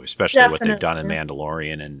 So especially what they've done in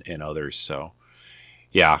Mandalorian and others, so...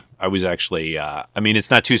 Yeah, I was actually,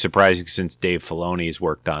 it's not too surprising since Dave Filoni's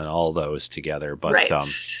worked on all those together, but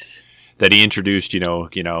that he introduced, hey,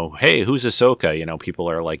 who's Ahsoka? People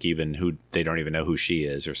are like they don't even know who she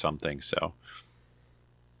is or something, so.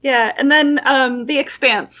 Yeah, and then The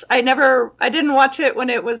Expanse. I didn't watch it when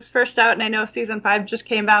it was first out, and I know season 5 just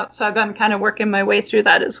came out, so I've been kind of working my way through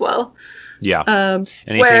that as well. Yeah.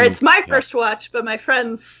 Where it's my first watch, but my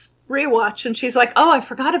friends... rewatch, and she's like, oh, I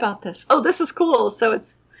forgot about this. Oh, this is cool. So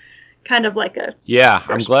it's kind of like a... Yeah,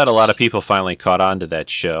 I'm glad a lot of people finally caught on to that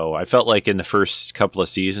show. I felt like in the first couple of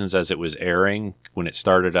seasons as it was airing, when it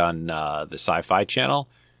started on the Sci-Fi Channel,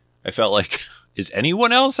 I felt like, is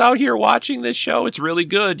anyone else out here watching this show? It's really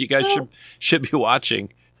good. You guys should be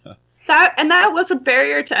watching. That was a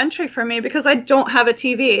barrier to entry for me because I don't have a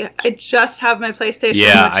TV. I just have my PlayStation.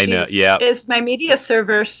 Yeah, I know. Yeah. Is my media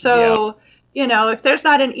server. So... Yeah. If there's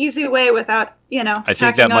not an easy way without, I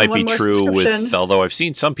think that might be true with, although I've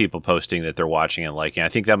seen some people posting that they're watching and liking, I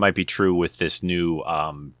think that might be true with this new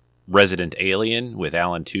Resident Alien with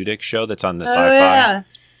Alan Tudyk show that's on the Sci-Fi.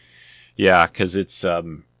 Yeah, because it's,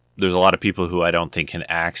 there's a lot of people who I don't think can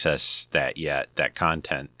access that yet, that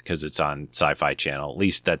content, because it's on Sci-Fi Channel. At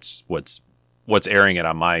least that's what's airing it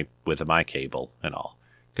on with my cable and all.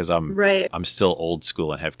 Because I'm still old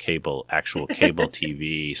school and have actual cable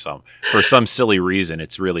TV. So for some silly reason,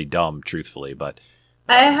 it's really dumb, truthfully. But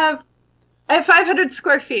I have 500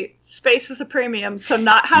 square feet. Space is a premium, so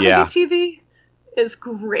not having a TV is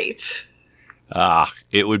great.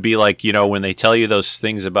 It would be like when they tell you those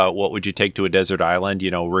things about what would you take to a desert island.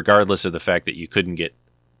 Regardless of the fact that you couldn't get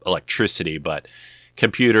electricity, but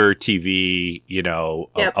computer, TV,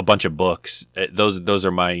 a bunch of books. Those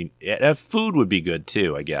are my... food would be good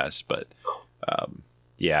too, I guess. But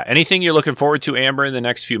anything you're looking forward to, Amber, in the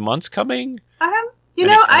next few months coming?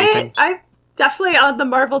 I definitely on the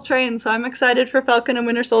Marvel train, so I'm excited for Falcon and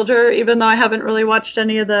Winter Soldier, even though I haven't really watched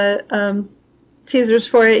any of the teasers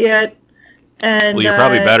for it yet. And, well, you're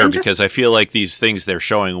probably better because I feel like these things, they're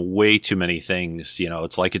showing way too many things.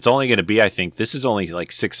 It's like it's only going to be, I think, this is only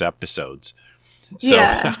like 6 episodes.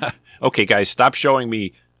 So, okay, guys, stop showing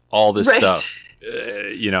me all this stuff.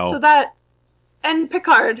 So that, and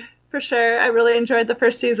Picard, for sure. I really enjoyed the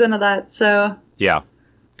first season of that, so. Yeah,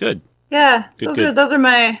 good. Yeah, those are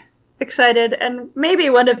my excited, and maybe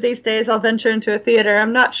one of these days I'll venture into a theater.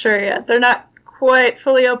 I'm not sure yet. They're not quite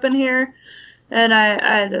fully open here, and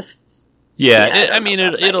I just... Yeah,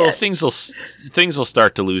 it'll things will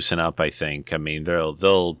start to loosen up, I think. I mean,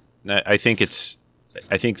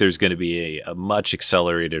 I think there's going to be a much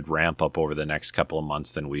accelerated ramp up over the next couple of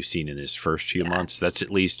months than we've seen in this first few months. That's at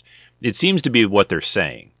least, it seems to be what they're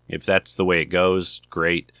saying. If that's the way it goes,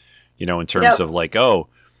 great. In terms of like,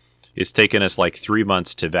 it's taken us like 3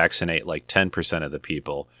 months to vaccinate like 10% of the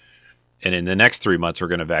people. And in the next 3 months, we're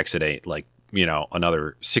going to vaccinate like,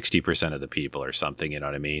 another 60% of the people or something. You know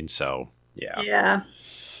what I mean? So, yeah. Yeah.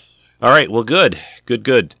 All right. Well, good.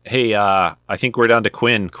 Hey, I think we're down to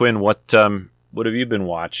Quinn. Quinn, what have you been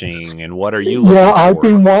watching, and what are you looking for? I've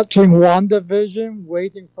been watching WandaVision,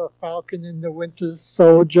 waiting for Falcon and the Winter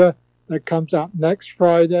Soldier that comes out next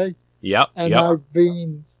Friday. Yep. And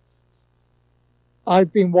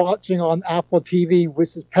I've been watching on Apple TV,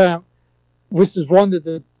 which is one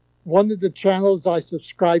of the channels I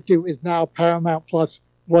subscribe to is now Paramount Plus,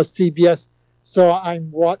 was CBS. So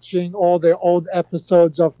I'm watching all their old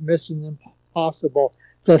episodes of Mission Impossible,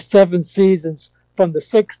 the 7 seasons from the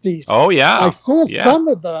 60s. Oh, yeah. I saw some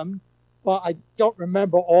of them, but I don't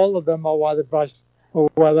remember all of them or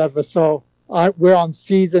whatever. So we're on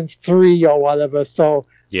season 3 or whatever, so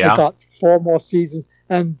Yeah. we got 4 more seasons.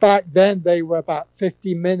 And back then they were about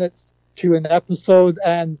 50 minutes to an episode,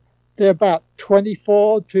 and they're about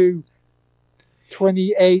 24 to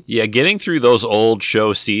 28. Yeah, getting through those old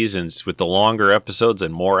show seasons with the longer episodes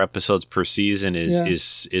and more episodes per season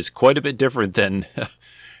is quite a bit different than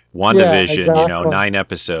WandaVision, exactly. 9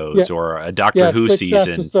 episodes, or a Doctor Who 6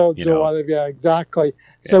 season. episodes or whatever, exactly.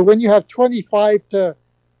 So when you have 25 to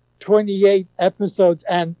 28 episodes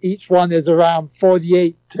and each one is around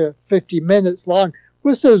 48 to 50 minutes long,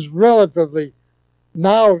 which is relatively,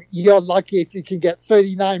 now you're lucky if you can get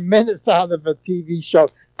 39 minutes out of a TV show,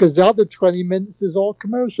 because the other 20 minutes is all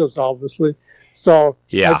commercials, obviously. So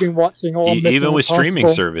I've been watching all Mission even with streaming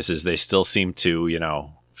Impossible. services, they still seem to,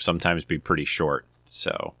 sometimes be pretty short.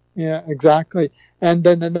 So Yeah, exactly. And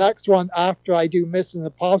then the next one after I do Mission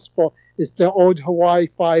Impossible is the old Hawaii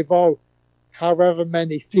Five-0, however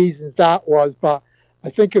many seasons that was, but I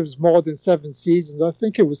think it was more than 7 seasons. I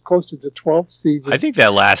think it was closer to 12 seasons. I think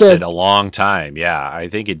that lasted a long time. Yeah, I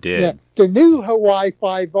think it did. Yeah, the new Hawaii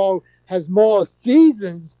Five-0 has more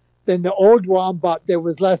seasons than the old one, but there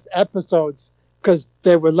was less episodes because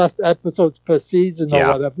there were less episodes per season or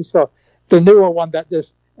whatever. So the newer one that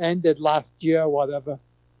just ended last year or whatever,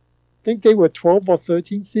 I think they were 12 or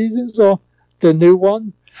 13 seasons, or the new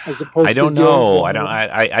one, as opposed I don't to the old know. one.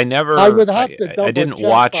 I never. I would have to I didn't double-check,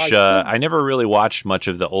 watch. but I never really watched much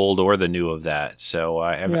of the old or the new of that. So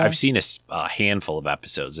I've seen a handful of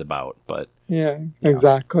episodes about, but Yeah,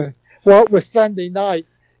 exactly. Well, with Sunday night,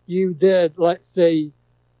 you did, let's say,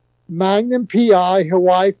 Magnum PI,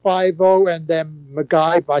 Hawaii Five-0, and then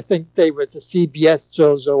MacGyver. I think they were the CBS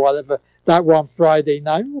shows or whatever. That one Friday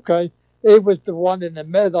night. Okay. It was the one in the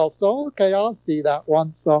middle. So, okay, I'll see that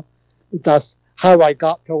one. So that's how I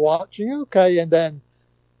got to watching. Okay. And then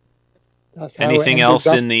that's how anything it else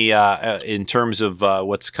ended. in the in terms of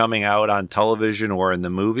what's coming out on television or in the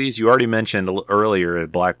movies? You already mentioned earlier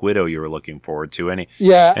Black Widow. You were looking forward to anything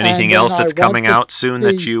and else then that's I coming want to out soon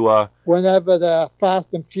that see you? Whenever the Fast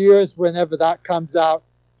and Furious, whenever that comes out.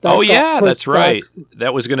 that Oh got yeah, pushed that's right. back.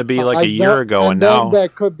 That was going to be like I a year know- ago, and then now there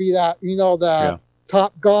could be that, the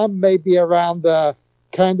Top Gun maybe around the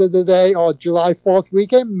Canada Day or July 4th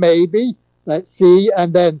weekend, maybe. Let's see.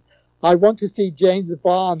 And then I want to see James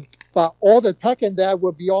Bond, but all the tech in there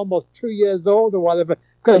will be almost 2 years old or whatever,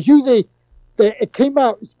 because usually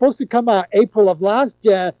it's supposed to come out April of last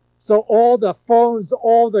year, so all the phones,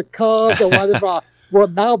 all the cars or whatever will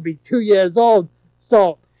now be 2 years old.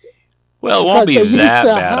 So well, it won't be because they used that to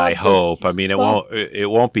bad. I have hope. I mean, stuff. it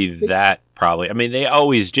won't be that probably. I mean,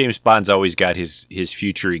 James Bond's always got his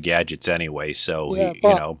future gadgets anyway. So Yeah, he,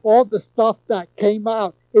 but all the stuff that came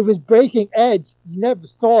out, it was breaking edge. You never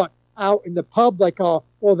saw it out in the public, or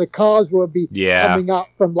the cars will be coming out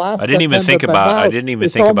from last. I didn't even think September, but about. now I didn't even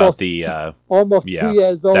it's think about almost- the almost yeah, 2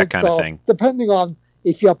 years old. that kind of so thing. Depending on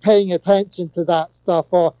if you're paying attention to that stuff,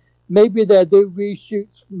 or maybe they'll do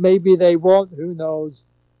reshoots, maybe they won't. Who knows?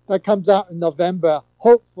 That comes out in November,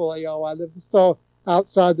 hopefully, or whatever. So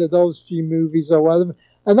outside of those few movies or whatever.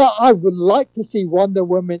 And I would like to see Wonder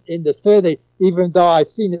Woman in the 30, even though I've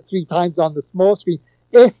seen it 3 times on the small screen,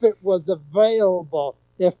 if it was available.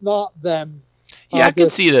 If not, then Yeah, I can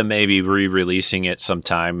see them maybe re-releasing it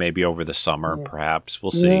sometime, maybe over the summer, perhaps.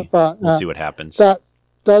 We'll see. Yeah, but, We'll see what happens. That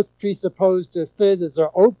does presuppose the theaters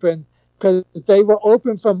are open, because they were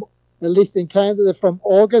open from, at least in Canada, from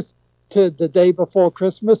August to the day before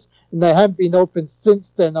Christmas, and they haven't been open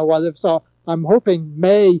since then or whatever. So I'm hoping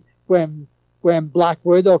May, when Black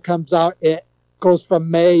Widow comes out, it goes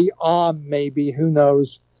from May on, maybe. Who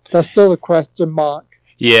knows? That's still a question mark.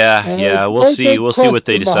 Yeah, And yeah. it's We'll a see. big We'll see what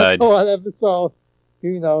they question mark decide. or whatever, so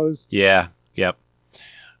who knows? Yeah. Yep.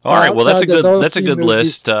 All right. Well, that's a Outside of those that's a few good movies,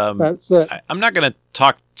 list. That's it. I'm not going to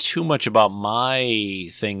talk too much about my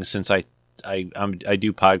things since I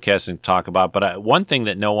do podcasts and talk about. But one thing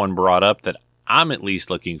that no one brought up that I'm at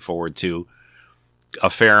least looking forward to a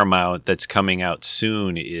fair amount that's coming out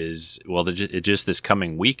soon is just this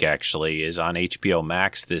coming week actually is on HBO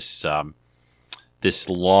Max. This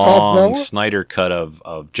long Godzilla? Snyder cut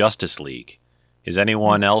of Justice League. Is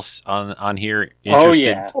anyone else on here Oh, interested?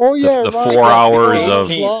 yeah. Oh, yeah. The right. 4 hours of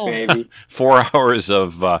 18th, baby. 4 hours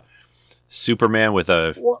of Superman with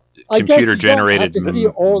a Well, I guess you don't computer-generated have to see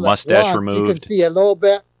all at mustache once. removed. You can see a little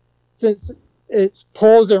bit since it's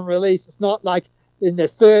pause and release. It's not like in the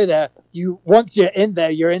theater. Once you're in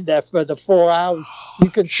there for the 4 hours. You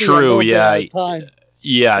can see a True, little yeah. bit at a time.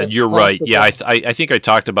 Yeah, It's you're right. Yeah, possible. I think I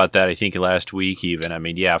talked about that. I think last week even. I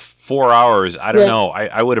mean, yeah, 4 hours. I don't Yeah. know.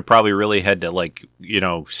 I would have probably really had to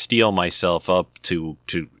steel myself up to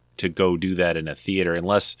go do that in a theater.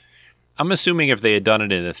 Unless I'm assuming if they had done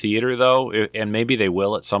it in the theater, though, and maybe they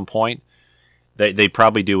will at some point, they'd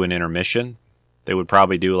probably do an intermission. They would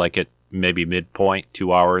probably do like at maybe midpoint,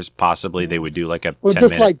 2 hours, possibly. They would do like a 10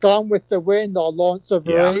 just minute. like Gone with the Wind or Lawrence of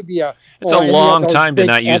Arabia. It's a long time to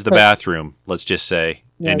not use the bathroom, let's just say.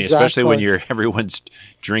 Yeah, and especially when exactly. everyone's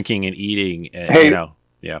drinking and eating. And, Hey,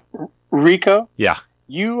 yeah. Rico, Yeah.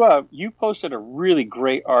 you posted a really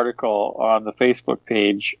great article on the Facebook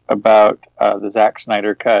page about the Zack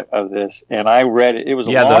Snyder cut of this, and I read it. It was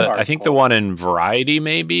a long article. I think the one in Variety,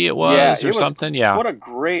 maybe it was, something. Yeah. What a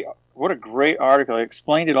great article. It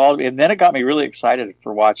explained it all, and then it got me really excited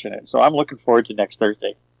for watching it. So I'm looking forward to next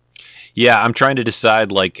Thursday. Yeah, I'm trying to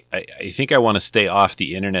decide. Like, I think I want to stay off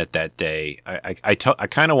the internet that day. I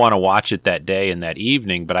kind of want to watch it that day and that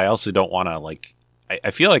evening, but I also don't want to like.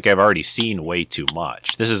 I feel like I've already seen way too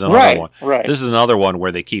much. This is another one. Right. This is another one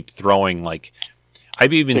where they keep throwing like.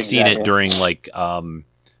 I've even seen it during like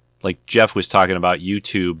Jeff was talking about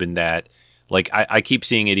YouTube and that. Like I keep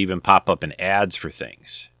seeing it even pop up in ads for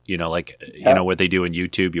things. You know, like you know what they do in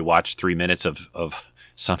YouTube. You watch 3 minutes of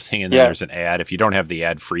something and then there's an ad if you don't have the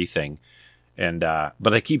ad free thing. And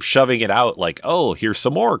but they keep shoving it out like, oh, here's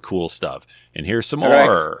some more cool stuff and here's some more.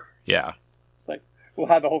 Right. Yeah. It's like we'll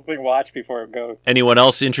have the whole thing watched before it goes. Anyone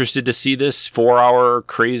else interested to see this 4-hour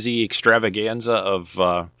crazy extravaganza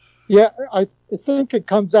of Yeah, I think it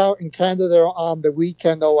comes out in Canada on the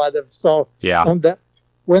weekend or whatever. So Yeah.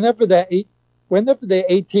 Whenever the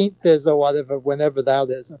 18th is or whatever, whenever that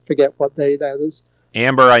is, I forget what day that is.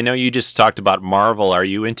 Amber, I know you just talked about Marvel. Are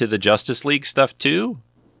you into the Justice League stuff too?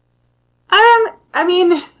 I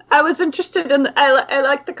mean, I was interested in. I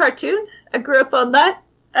like the cartoon. I grew up on that.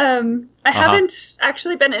 I haven't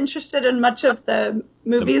actually been interested in much of the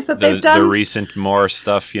movies that they've done. The recent more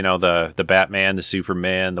stuff, you know, the Batman, the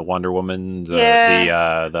Superman, the Wonder Woman,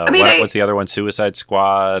 what's the other one? Suicide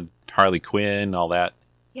Squad, Harley Quinn, all that.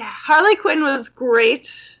 Yeah, Harley Quinn was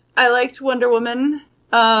great. I liked Wonder Woman.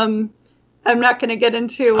 I'm not going to get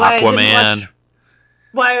into Aquaman.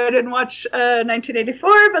 Why I didn't watch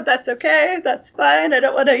 1984, but that's okay. That's fine. I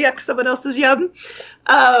don't want to yuck someone else's yum.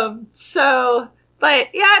 But yeah,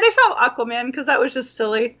 and I saw Aquaman because that was just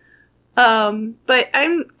silly. But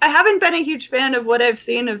I haven't been a huge fan of what I've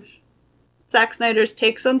seen of Zack Snyder's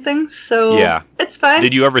takes on things, so yeah, it's fine.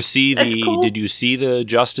 Did you ever see cool. Did you see the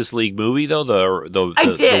Justice League movie though?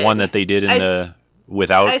 The one that they did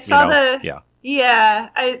without. I saw yeah. Yeah,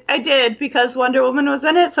 I did because Wonder Woman was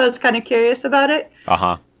in it, so I was kind of curious about it.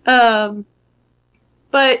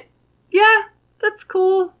 But yeah, that's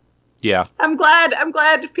cool. Yeah. I'm glad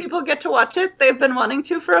people get to watch it. They've been wanting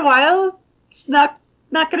to for a while. It's not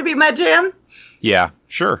going to be my jam. Yeah,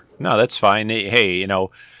 sure. No, that's fine. Hey, you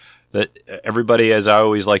know, that everybody, as I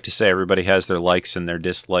always like to say, everybody has their likes and their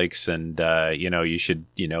dislikes, and you know, you should,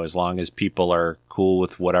 you know, as long as people are cool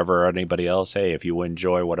with whatever anybody else, hey, if you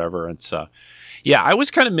enjoy whatever, it's yeah, I was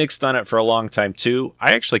kind of mixed on it for a long time too.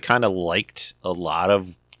 I actually kind of liked a lot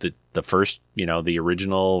of the first, you know, the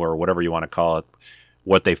original or whatever you want to call it,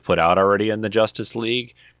 what they've put out already in the Justice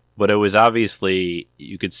League, but it was obviously,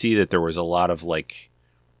 you could see that there was a lot of like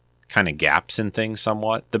kind of gaps in things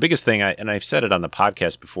somewhat. The biggest thing and I've said it on the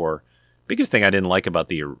podcast before, biggest thing I didn't like about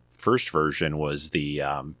the first version was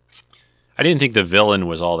I didn't think the villain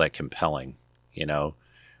was all that compelling. You know,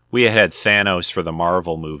 we had Thanos for the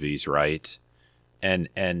Marvel movies, right? And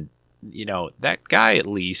you know, that guy, at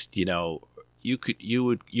least, you know, you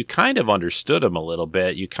kind of understood him a little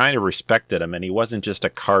bit. You kind of respected him, and he wasn't just a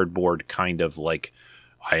cardboard kind of like,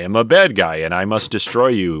 I am a bad guy and I must destroy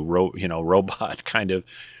you, robot kind of.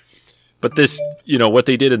 But this, you know, what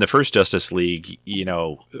they did in the first Justice League, you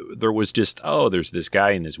know, there was just, there's this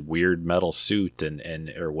guy in this weird metal suit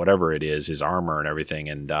and or whatever it is, his armor and everything,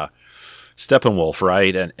 and Steppenwolf,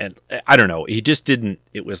 right? And I don't know, he just didn't.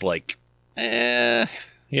 It was like,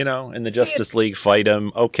 you know, in the Justice League fight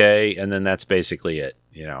him, okay, and then that's basically it,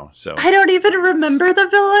 you know. So I don't even remember the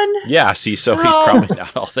villain. Yeah, see, so he's probably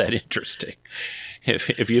not all that interesting.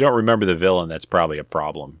 If you don't remember the villain, that's probably a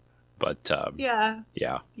problem. But yeah,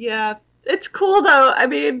 it's cool though. I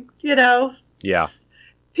mean, you know, yeah.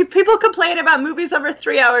 People complain about movies over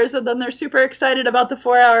 3 hours, and then they're super excited about the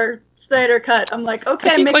 4-hour Snyder cut. I'm like,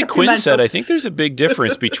 okay, I think, make like up your Quinn mind, said, folks. I think there's a big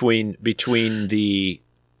difference between the,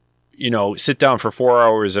 you know, sit down for 4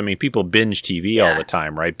 hours. I mean, people binge TV all the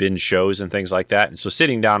time, right? Binge shows and things like that. And so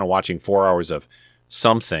sitting down and watching 4 hours of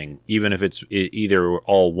something, even if it's either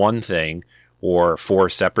all one thing or 4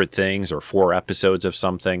 separate things or 4 episodes of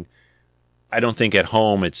something, I don't think at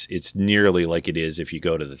home it's nearly like it is if you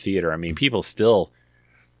go to the theater. I mean, people still,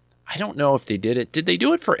 I don't know if they did it. Did they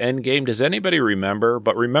do it for Endgame? Does anybody remember?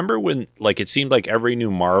 But remember when, like, it seemed like every new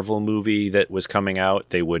Marvel movie that was coming out,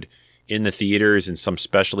 they would, in the theaters in some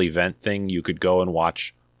special event thing, you could go and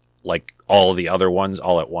watch, like, all the other ones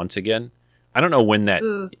all at once again. I don't know when that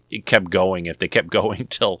it kept going, if they kept going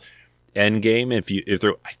till Endgame.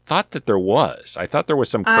 I thought that there was. I thought there was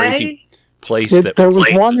some crazy place that... There was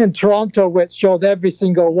one in Toronto which showed every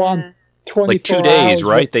single one. 24 like 2 days, hours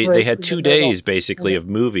right? They had 2 days basically of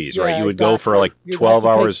movies, right? You would go for like You'd 12 have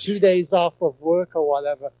to hours. take 2 days off of work or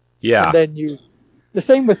whatever. Yeah. And then the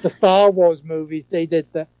same with the Star Wars movies, they did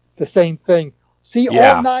the same thing. See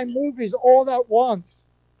Yeah. all 9 movies all at once.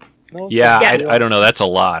 Yeah, I don't know. That's a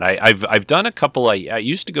lot. I've done a couple. I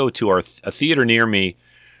used to go to a theater near me,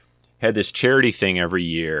 had this charity thing every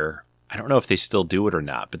year. I don't know if they still do it or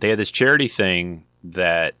not, but they had this charity thing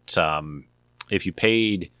that if you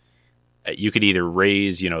paid, you could either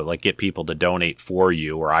raise, like get people to donate for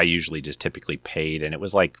you, or I usually just typically paid, and it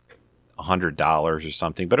was like $100 or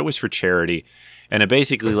something, but it was for charity, and it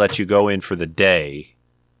basically lets you go in for the day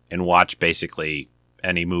and watch basically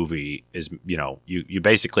any movie. Is you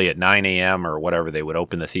basically at 9 a.m. or whatever, they would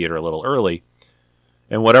open the theater a little early,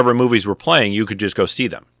 and whatever movies were playing, you could just go see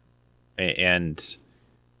them. And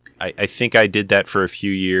I think I did that for a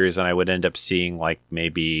few years, and I would end up seeing like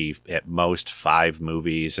maybe at most 5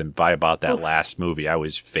 movies, and by about that last movie, I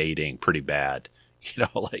was fading pretty bad.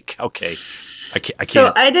 Like, okay, I can't.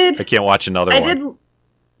 So I can't watch another one. I did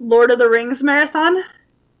Lord of the Rings marathon,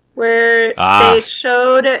 where they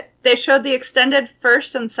showed the extended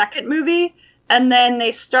first and second movie, and then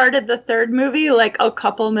they started the third movie like a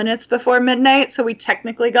couple minutes before midnight. So we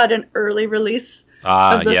technically got an early release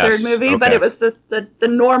of the third movie, but it was the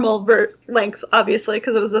normal length, obviously,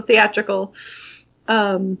 because it was a theatrical.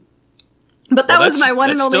 But that was my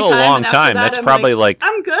one and only time. That's still a long time. That's probably like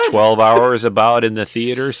I'm good. 12 hours about in the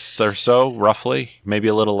theaters or so, roughly, maybe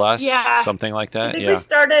a little less, something like that. I think we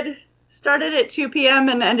started at 2 p.m.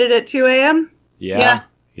 and ended at 2 a.m. Yeah,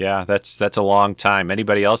 that's a long time.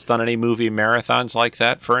 Anybody else done any movie marathons like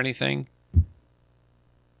that for anything?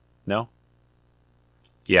 No.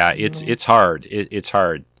 Yeah, it's hard. It's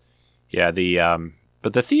hard. Yeah,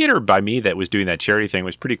 but the theater by me that was doing that charity thing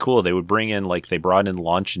was pretty cool. They would bring in, like, they brought in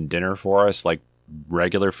lunch and dinner for us, like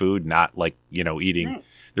regular food, not like, eating. Nice.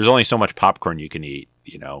 There's only so much popcorn you can eat,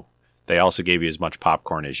 They also gave you as much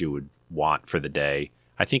popcorn as you would want for the day.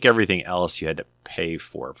 I think everything else you had to pay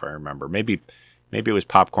for, if I remember. Maybe it was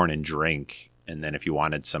popcorn and drink, and then if you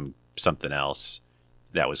wanted something else,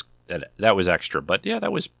 that was extra. But yeah,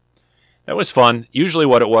 that was fun. Usually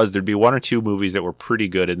what it was, there'd be 1 or 2 movies that were pretty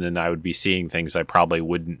good, and then I would be seeing things I probably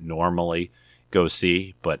wouldn't normally go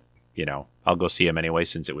see, but, I'll go see them anyway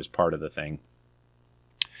since it was part of the thing.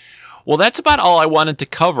 Well, that's about all I wanted to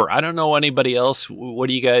cover. I don't know anybody else. What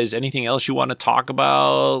do you guys, anything else you want to talk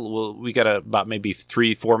about? Well, we got about maybe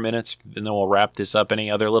 3-4 minutes, and then we'll wrap this up. Any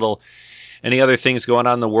other things going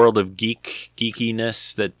on in the world of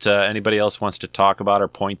geekiness that anybody else wants to talk about or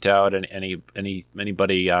point out? And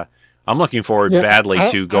anybody... I'm looking forward badly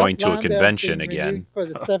to going to a convention again. For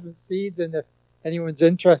the 7th season, if anyone's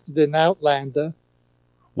interested in Outlander.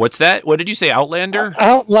 What's that? What did you say, Outlander?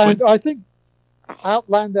 Outlander. I think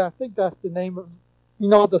Outlander. I think that's the name of,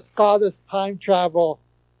 the Scottish time travel.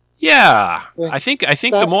 Yeah, I think the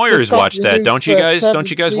Moyers watched that. Don't you guys? Don't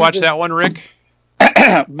you guys watch that one, Rick?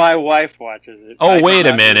 My wife watches it. Oh, wait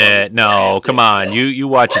a minute! No, come on. You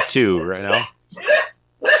watch it too, right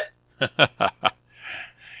now?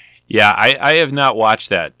 Yeah, I have not watched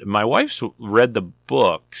that. My wife's read the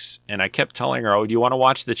books, and I kept telling her, "Oh, do you want to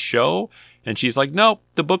watch the show?" And she's like, "Nope,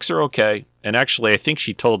 the books are okay." And actually, I think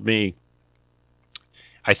she told me,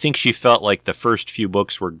 I think she felt like the first few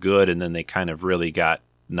books were good, and then they kind of really got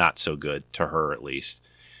not so good, to her at least,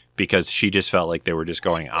 because she just felt like they were just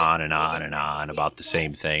going on and on and on about the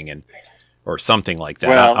same thing, or something like that.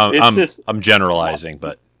 Well, I'm generalizing,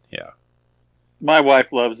 but yeah. My wife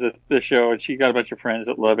loves the show, and she got a bunch of friends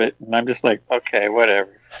that love it, and I'm just like, okay,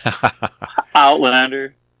 whatever.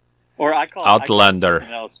 Outlander, or I call it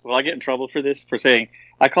something else. Will I get in trouble for this for saying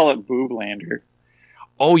I call it Booblander?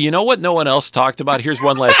 Oh, you know what? No one else talked about. Here's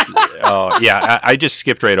one last. I just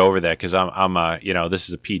skipped right over that because I'm this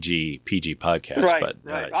is a PG podcast, right,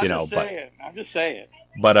 right. I'm just saying.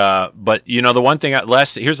 But the one thing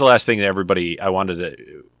here's the last thing that everybody I wanted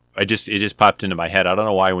to. It just popped into my head. I don't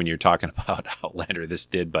know why when you're talking about Outlander this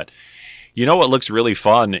did, but what looks really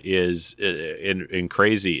fun is and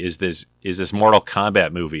crazy is this Mortal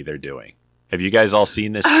Kombat movie they're doing. Have you guys all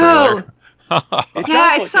seen this trailer? Yeah,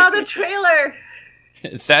 I saw the trailer.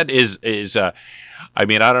 That is I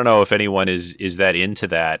mean, I don't know if anyone is that into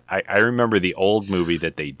that. I remember the old movie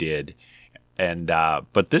that they did, and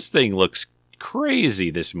but this thing looks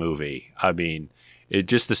crazy. This movie, I mean, it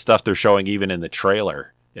just the stuff they're showing even in the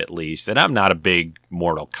trailer, at least. And I'm not a big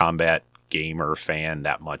Mortal Kombat gamer fan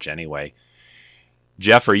that much anyway.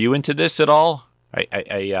 Jeff, are you into this at all?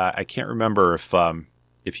 I can't remember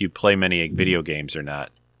if you play many video games or not.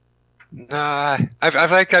 Nah,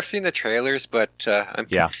 I've seen the trailers, but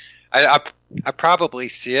I probably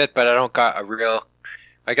see it, but I don't got a real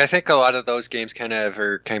I think a lot of those games kind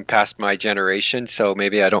of came past my generation, so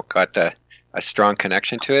maybe I don't got a strong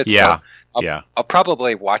connection to it. Yeah, so I'll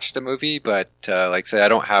probably watch the movie, but like I say, I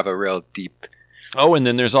don't have a real deep. Oh, and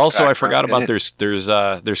then there's also I forgot about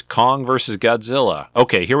there's Kong versus Godzilla.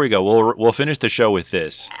 Okay, here we go. We'll finish the show with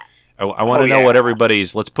this. I want to know what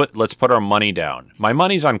everybody's. Let's put our money down. My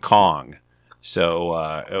money's on Kong. So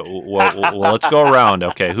well, let's go around.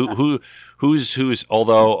 Okay, who's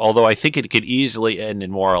although I think it could easily end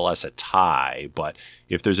in more or less a tie. But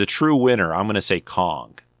if there's a true winner, I'm going to say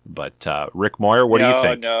Kong. But Rick Moyer, what do you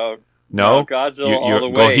think? No, You Godzilla all the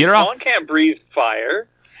way. Kong can't breathe fire.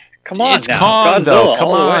 Come on, it's now. Kong Godzilla, though. Come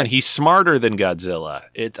on, he's smarter than Godzilla.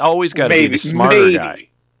 It's always got to be the smarter guy.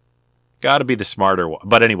 Got to be the smarter one.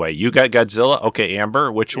 But anyway, you got Godzilla. Okay,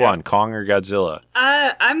 Amber, which one, Kong or Godzilla?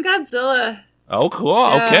 I'm Godzilla. Oh, cool.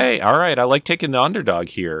 Yeah. Okay, all right. I like taking the underdog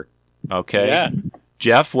here. Okay, yeah.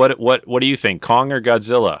 Jeff, what do you think, Kong or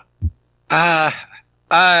Godzilla? I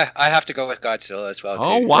have to go with Godzilla as well.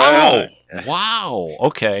 Oh, too. wow. Yeah. Wow.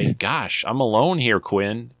 Okay. Gosh, I'm alone here,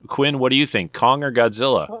 Quinn. Quinn, what do you think, Kong or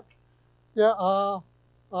Godzilla? Yeah, I'll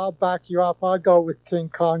back you up. I'll go with King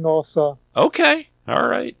Kong also. Okay. All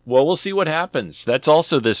right. Well, we'll see what happens. That's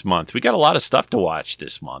also this month. We got a lot of stuff to watch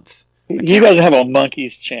this month. He doesn't have a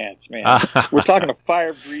monkey's chance, man. We're talking a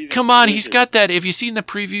fire-breathing. Come on, he's got that. Have you seen the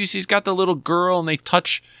previews? He's got the little girl, and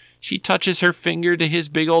she touches her finger to his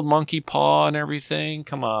big old monkey paw and everything.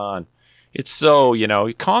 Come on. It's so,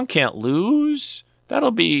 Kong can't lose.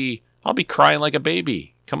 I'll be crying like a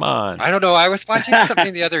baby. Come on. I don't know. I was watching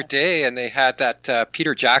something the other day, and they had that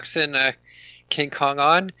Peter Jackson King Kong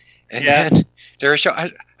on. And then they were I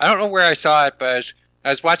don't know where I saw it, but I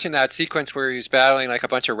was watching that sequence where he was battling like a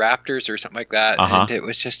bunch of raptors or something like that. Uh-huh. And it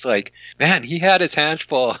was just like, man, he had his hands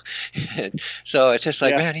full. So it's just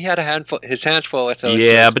like, man, he had his hands full with those.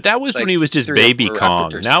 Yeah, but that was when he was just baby Kong.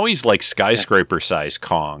 raptors. Now he's like skyscraper-sized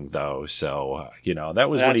Kong, though. So, that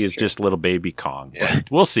was when he was just little baby Kong. But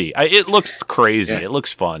we'll see. It looks crazy. It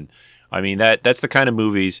looks fun. I mean, that's the kind of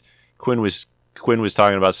movies Quinn was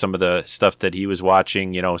talking about, some of the stuff that he was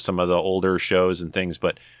watching, some of the older shows and things.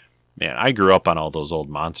 But, man, I grew up on all those old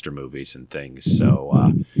monster movies and things.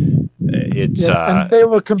 So it's... and they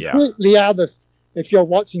were completely out of... If you're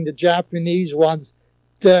watching the Japanese ones,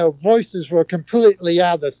 their voices were completely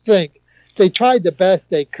out of sync. They tried the best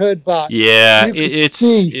they could, but... Yeah, it's...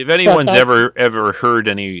 If anyone's ever heard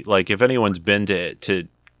any... Like, if anyone's been to...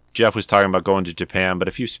 Jeff was talking about going to Japan, but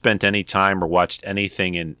if you've spent any time or watched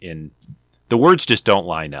anything in the words just don't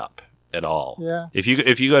line up at all. Yeah. If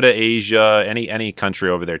you go to Asia, any country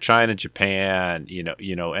over there, China, Japan,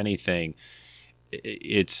 anything,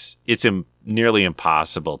 it's nearly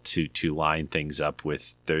impossible to line things up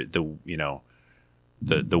with the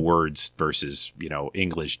words versus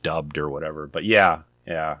English dubbed or whatever. But yeah,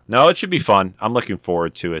 no, it should be fun. I'm looking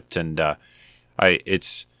forward to it, and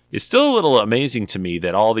it's still a little amazing to me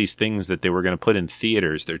that all these things that they were going to put in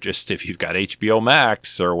theaters, they're just, if you've got HBO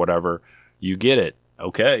Max or whatever, you get it.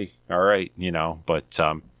 Okay. All right. But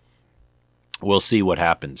we'll see what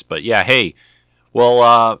happens. But yeah, hey,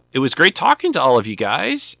 well, it was great talking to all of you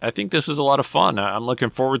guys. I think this was a lot of fun. I'm looking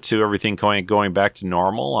forward to everything going back to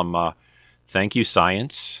normal. Thank you,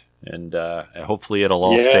 science. And hopefully it'll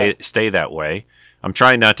all stay that way. I'm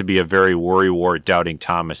trying not to be a very worrywart doubting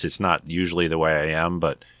Thomas. It's not usually the way I am,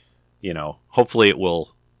 but hopefully it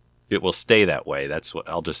will stay that way. That's what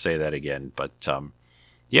I'll just say that again. But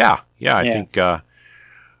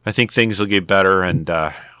I think things will get better, and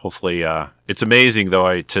hopefully it's amazing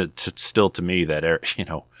though to me that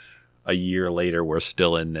a year later we're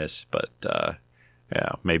still in this, but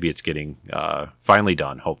maybe it's getting finally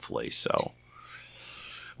done, hopefully. So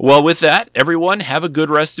well, with that, everyone, have a good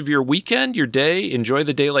rest of your weekend, your day. Enjoy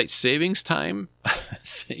the daylight savings time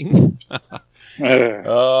thing.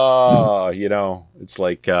 It's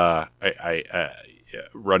like I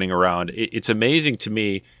running around. It's amazing to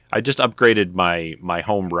me. I just upgraded my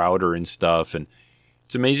home router and stuff, and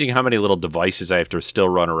it's amazing how many little devices I have to still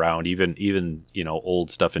run around, even old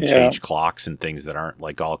stuff, and change clocks and things that aren't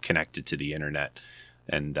like all connected to the internet.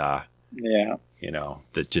 And that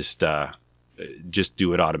just just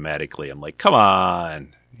do it automatically. I'm like, come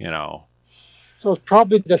on, So it's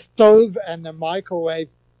probably the stove and the microwave.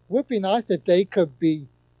 Would be nice if they could be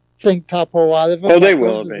synced up or whatever. Oh, they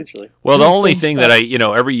will eventually. Well, the only thing that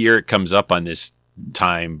every year it comes up on this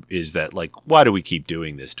time is that, like, why do we keep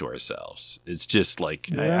doing this to ourselves? It's just like,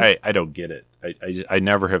 Yeah. I don't get it. I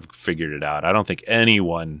never have figured it out. I don't think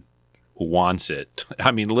anyone wants it.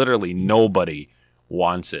 I mean, literally nobody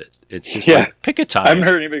wants it. It's just like, pick a time. I haven't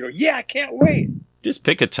heard anybody go, yeah, I can't wait. Just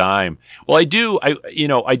pick a time. Well, I do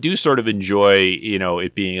sort of enjoy,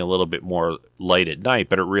 it being a little bit more light at night,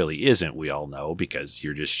 but it really isn't, we all know, because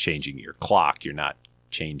you're just changing your clock. You're not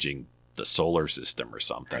changing the solar system or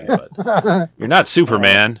something, but you're not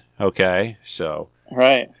Superman. Okay. So,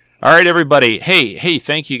 right. All right, everybody. Hey,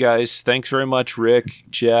 thank you guys. Thanks very much, Rick,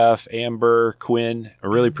 Jeff, Amber, Quinn. I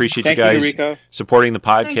really appreciate you guys supporting the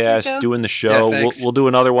podcast, Thanks, doing the show. Yeah, we'll do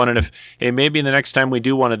another one, and if maybe the next time we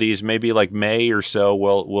do one of these, maybe like May or so,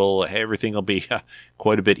 we'll everything will be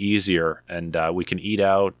quite a bit easier, and we can eat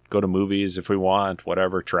out, go to movies if we want,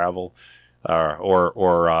 whatever, travel,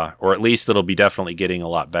 or at least it'll be definitely getting a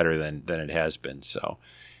lot better than it has been. So,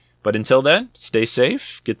 but until then, stay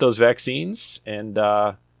safe, get those vaccines, and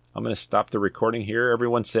I'm going to stop the recording here.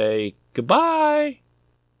 Everyone say goodbye.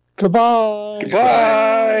 Goodbye.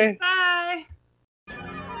 Goodbye. Bye.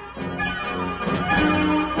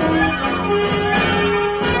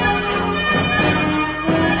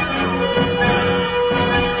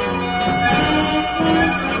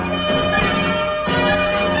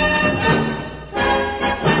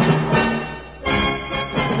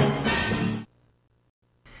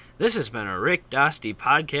 This has been a Rick Dosty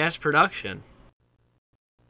podcast production.